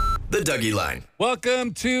 The Dougie Line.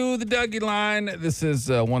 Welcome to the Dougie line. This is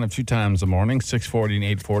one of two times a morning, 6:40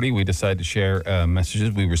 and 8:40. We decide to share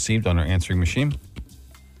messages we received on our answering machine,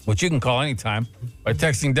 which you can call anytime by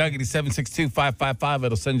texting Dougie to 762-555.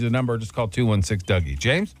 It'll send you the number. Just call 216-DOUGIE.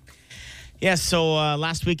 James? Yeah, so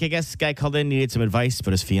last week, I guess, this guy called in, needed some advice,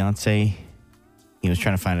 but his fiance, he was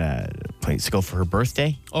trying to find a place to go for her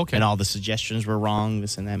birthday. Okay. And all the suggestions were wrong,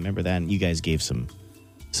 this and that. Remember that? And you guys gave some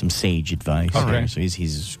some sage advice. Okay. So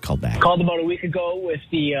he's called back. Called about a week ago with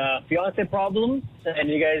the fiance problem, and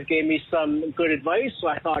you guys gave me some good advice, so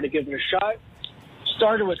I thought I'd give it a shot.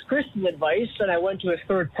 Started with Kristen's advice, and I went to a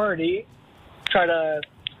third party, try to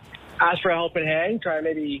ask for a helping hand, try to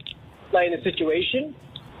maybe lighten the situation.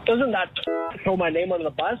 Doesn't that throw my name under the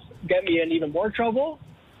bus, get me in even more trouble?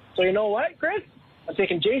 So you know what, Chris? I'm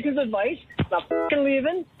taking Jason's advice. I'm not fucking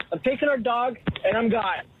leaving. I'm taking our dog, and I'm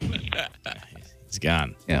gone. He's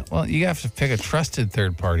gone. Yeah, well, you have to pick a trusted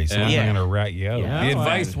third party, so I'm not going to rat you out. Yeah, the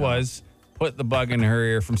advice was put the bug in her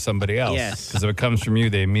ear from somebody else. Yes. Because if it comes from you,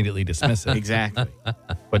 they immediately dismiss it. Exactly.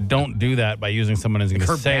 But don't do that by using someone who's going to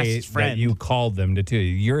Her say best friend. that you called them to tell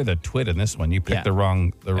you. You're the twit in this one. You picked the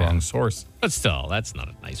wrong source. But still, that's not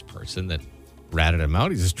a nice person that ratted him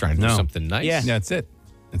out. He's just trying to do something nice. Yeah. Yeah, that's it.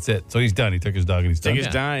 That's it. So he's done. He took his dog and he's done. Take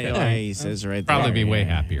his dime. Yeah, he says right there. Probably be way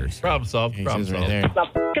happier. Problem solved. He Problem says right solved. there. I'm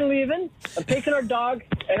not fucking leaving. I'm taking our dog,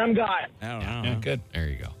 and I'm gone. I don't know. Yeah, good. There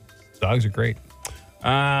you go. Dogs are great.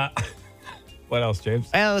 What else, James?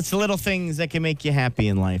 Well, it's the little things that can make you happy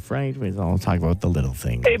in life, right? We all talk about the little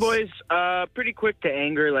things. Hey, boys. Pretty quick to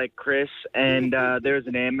anger like Chris. And there's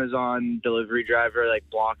an Amazon delivery driver, like,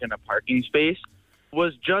 blocking a parking space.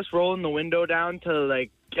 Was just rolling the window down to,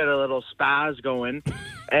 like, get a little spaz going.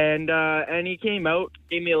 And he came out,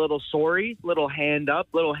 gave me a little sorry, little hand up,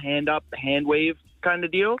 hand wave kind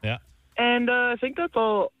of deal. Yeah. And I think that's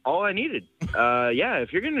all I needed. Yeah,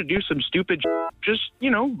 if you're going to do some stupid just,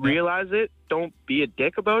 realize it. Don't be a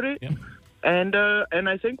dick about it. Yeah. And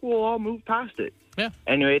I think we'll all move past it. Yeah.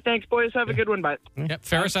 Anyway, thanks, boys. Have a good one. Bye. Yep.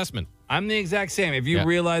 Fair assessment. I'm the exact same. If you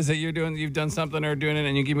realize that you've done something or doing it,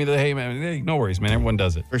 and you give me the hey man, hey, no worries, man. Everyone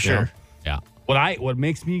does it For sure. You know? Yeah. What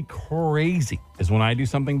makes me crazy is when I do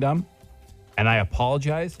something dumb and I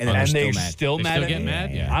apologize And and they're they're still still They mad still at get me.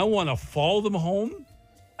 mad? Yeah. I want to follow them home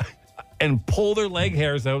and pull their leg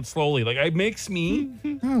hairs out slowly. Like, it makes me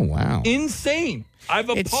Oh, wow. insane. I've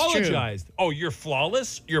It's apologized. Oh, you're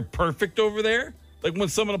flawless? You're perfect over there? Like, when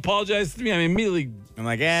someone apologizes to me, I immediately I'm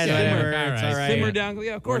like, whatever. It's all right. simmer down.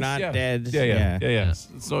 Yeah, of course. We're not yeah. dead. Yeah.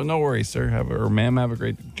 So no worries, sir. Ma'am, have a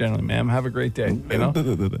great day. You know?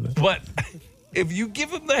 But if you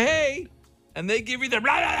give them the hey and they give you the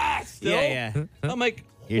blah, blah, blah, still, Yeah. I'm like,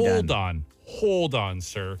 You're hold on,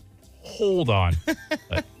 sir. Hold on.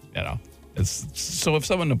 But, so if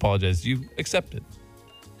someone apologizes, you accept it.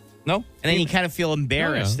 No? And then you kind of feel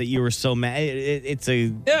embarrassed that you were so mad. It's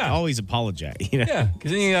always apologize. Yeah,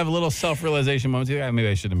 because then you have a little self-realization moment. Maybe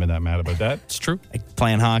I shouldn't have been that mad about that. It's true. Like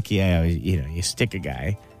playing hockey, I always, you stick a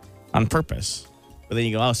guy on purpose, but then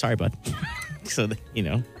you go, "Oh, sorry, bud." So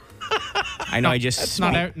I know I just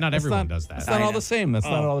Not everyone does that. That's not all the same. That's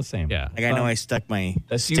not all the same. Yeah. Like I know I stuck my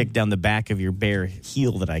stick down the back of your bare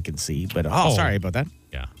heel that I can see, but sorry about that.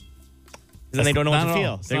 Yeah. Then they don't know what to not feel.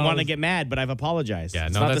 all. It's They not want to all. get mad, but I've apologized. Yeah.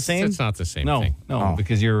 It's No, not the that's same. It's not the same No, thing.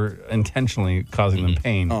 because you're intentionally causing them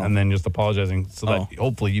pain and then just apologizing so that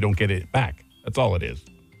hopefully you don't get it back. That's all it is.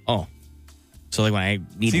 Oh. So like when I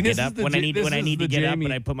need to get up, when I need to get up,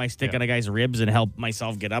 and I put my stick on a guy's ribs and help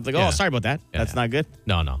myself get up, like, oh, sorry about that. That's not good.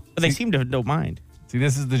 No. But they seem to don't mind. See,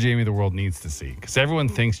 this is the Jamie the world needs to see because everyone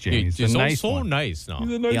thinks Jamie's the He's nice so one. nice. No.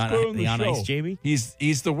 He's a nice guy on The on show. ice Jamie?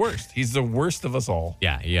 He's the worst. He's the worst of us all.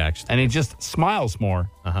 Yeah. He actually. And he just smiles more.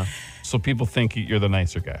 Uh-huh. So people think you're the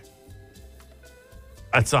nicer guy.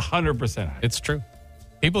 That's 100%. It's true.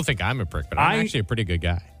 People think I'm a prick, but I'm actually a pretty good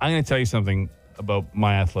guy. I'm going to tell you something about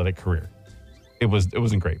my athletic career. It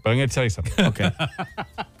wasn't great, but I'm going to tell you something. Okay.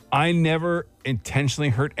 I never intentionally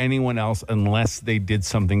hurt anyone else unless they did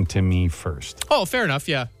something to me first. Oh, fair enough.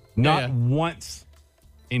 Yeah. Not once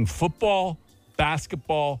in football,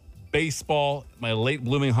 basketball, baseball, my late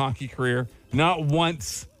blooming hockey career. Not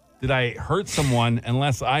once did I hurt someone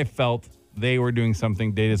unless I felt they did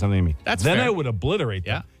something to me. That's then fair. I would obliterate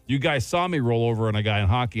them. Yeah. You guys saw me roll over on a guy in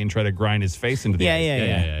hockey and try to grind his face into the ice.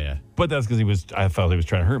 Yeah. But that's because I felt he was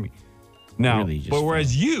trying to hurt me. Now, Really just but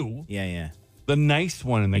whereas you, Yeah. the nice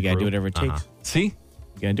one in the You got to group, do whatever it takes. see,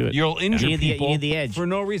 You got to do it. you'll injure You people need the edge. for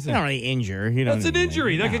no reason. You don't really injure. That's an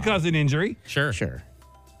injury. That could cause an injury. Sure. Sure.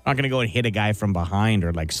 I'm not going to go and hit a guy from behind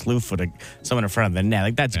or like slew foot someone in front of the net.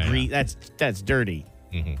 Like that's that's dirty.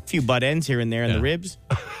 A few butt ends here and there in the ribs.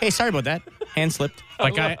 Hey, sorry about that. Hand slipped.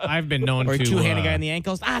 Like I've been known Or to two-hand a guy in the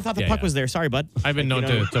ankles. I thought the puck was there. Sorry, bud. I've been known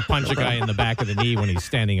to punch a guy in the back of the knee when he's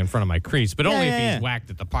standing in front of my crease, but only if he's whacked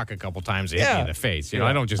at the puck a couple times and hit me in the face.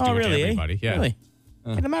 I don't just do it to everybody. Yeah. Really?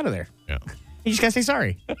 Get him out of there. Yeah. You just got to say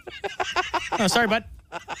sorry. No, sorry, bud.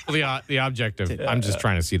 The objective. I'm just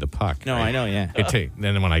trying to see the puck. No, right? I know, yeah.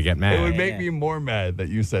 Then when I get mad. It would make me more mad that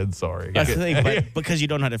you said sorry. That's the thing, but because you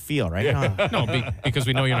don't know how to feel, right? Yeah. No, because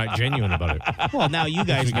we know you're not genuine about it. Well, now you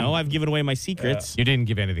guys know. I've given away my secrets. You didn't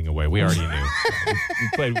give anything away. We already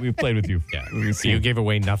knew. We played with you. Yeah. You gave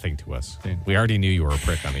away nothing to us. We already knew you were a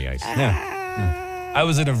prick on the ice. Yeah. I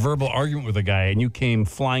was in a verbal argument with a guy, and you came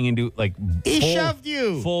flying into he shoved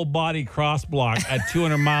you full body cross block at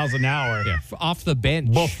 200 miles an hour. Yeah, off the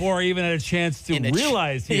bench before I even had a chance to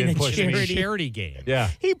realize he had pushed me. Charity game. Yeah,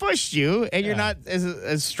 he pushed you, and you're not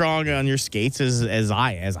as strong on your skates as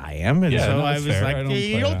I am. And so I was fair. like,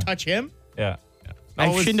 you don't touch him. Yeah.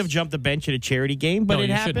 I shouldn't have jumped the bench at a charity game, but it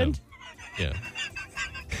happened. Yeah.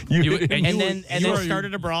 And then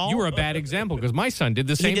started a brawl. You were a bad example because my son did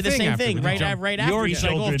the same thing. He did the same thing right after. Your He's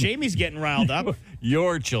children, like, if Jamie's getting riled up.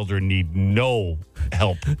 Your children need no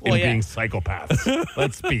help in being psychopaths.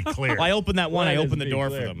 Let's be clear. Well, I opened that one. I opened the door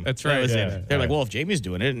for them. That's right. They're like, well, if Jamie's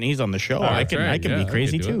doing it and he's on the show, I can be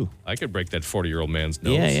crazy too. I could break that 40-year-old man's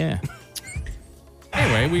nose. Yeah.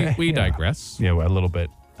 Anyway, we digress. Yeah, a little bit.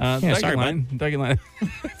 Sorry, Dougie line.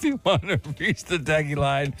 If you want to reach the Dougie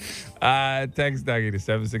line, text Dougie to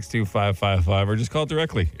 762-555 or just call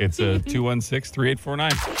directly. It's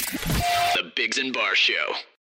 216-3849. The Biggs and Bar Show.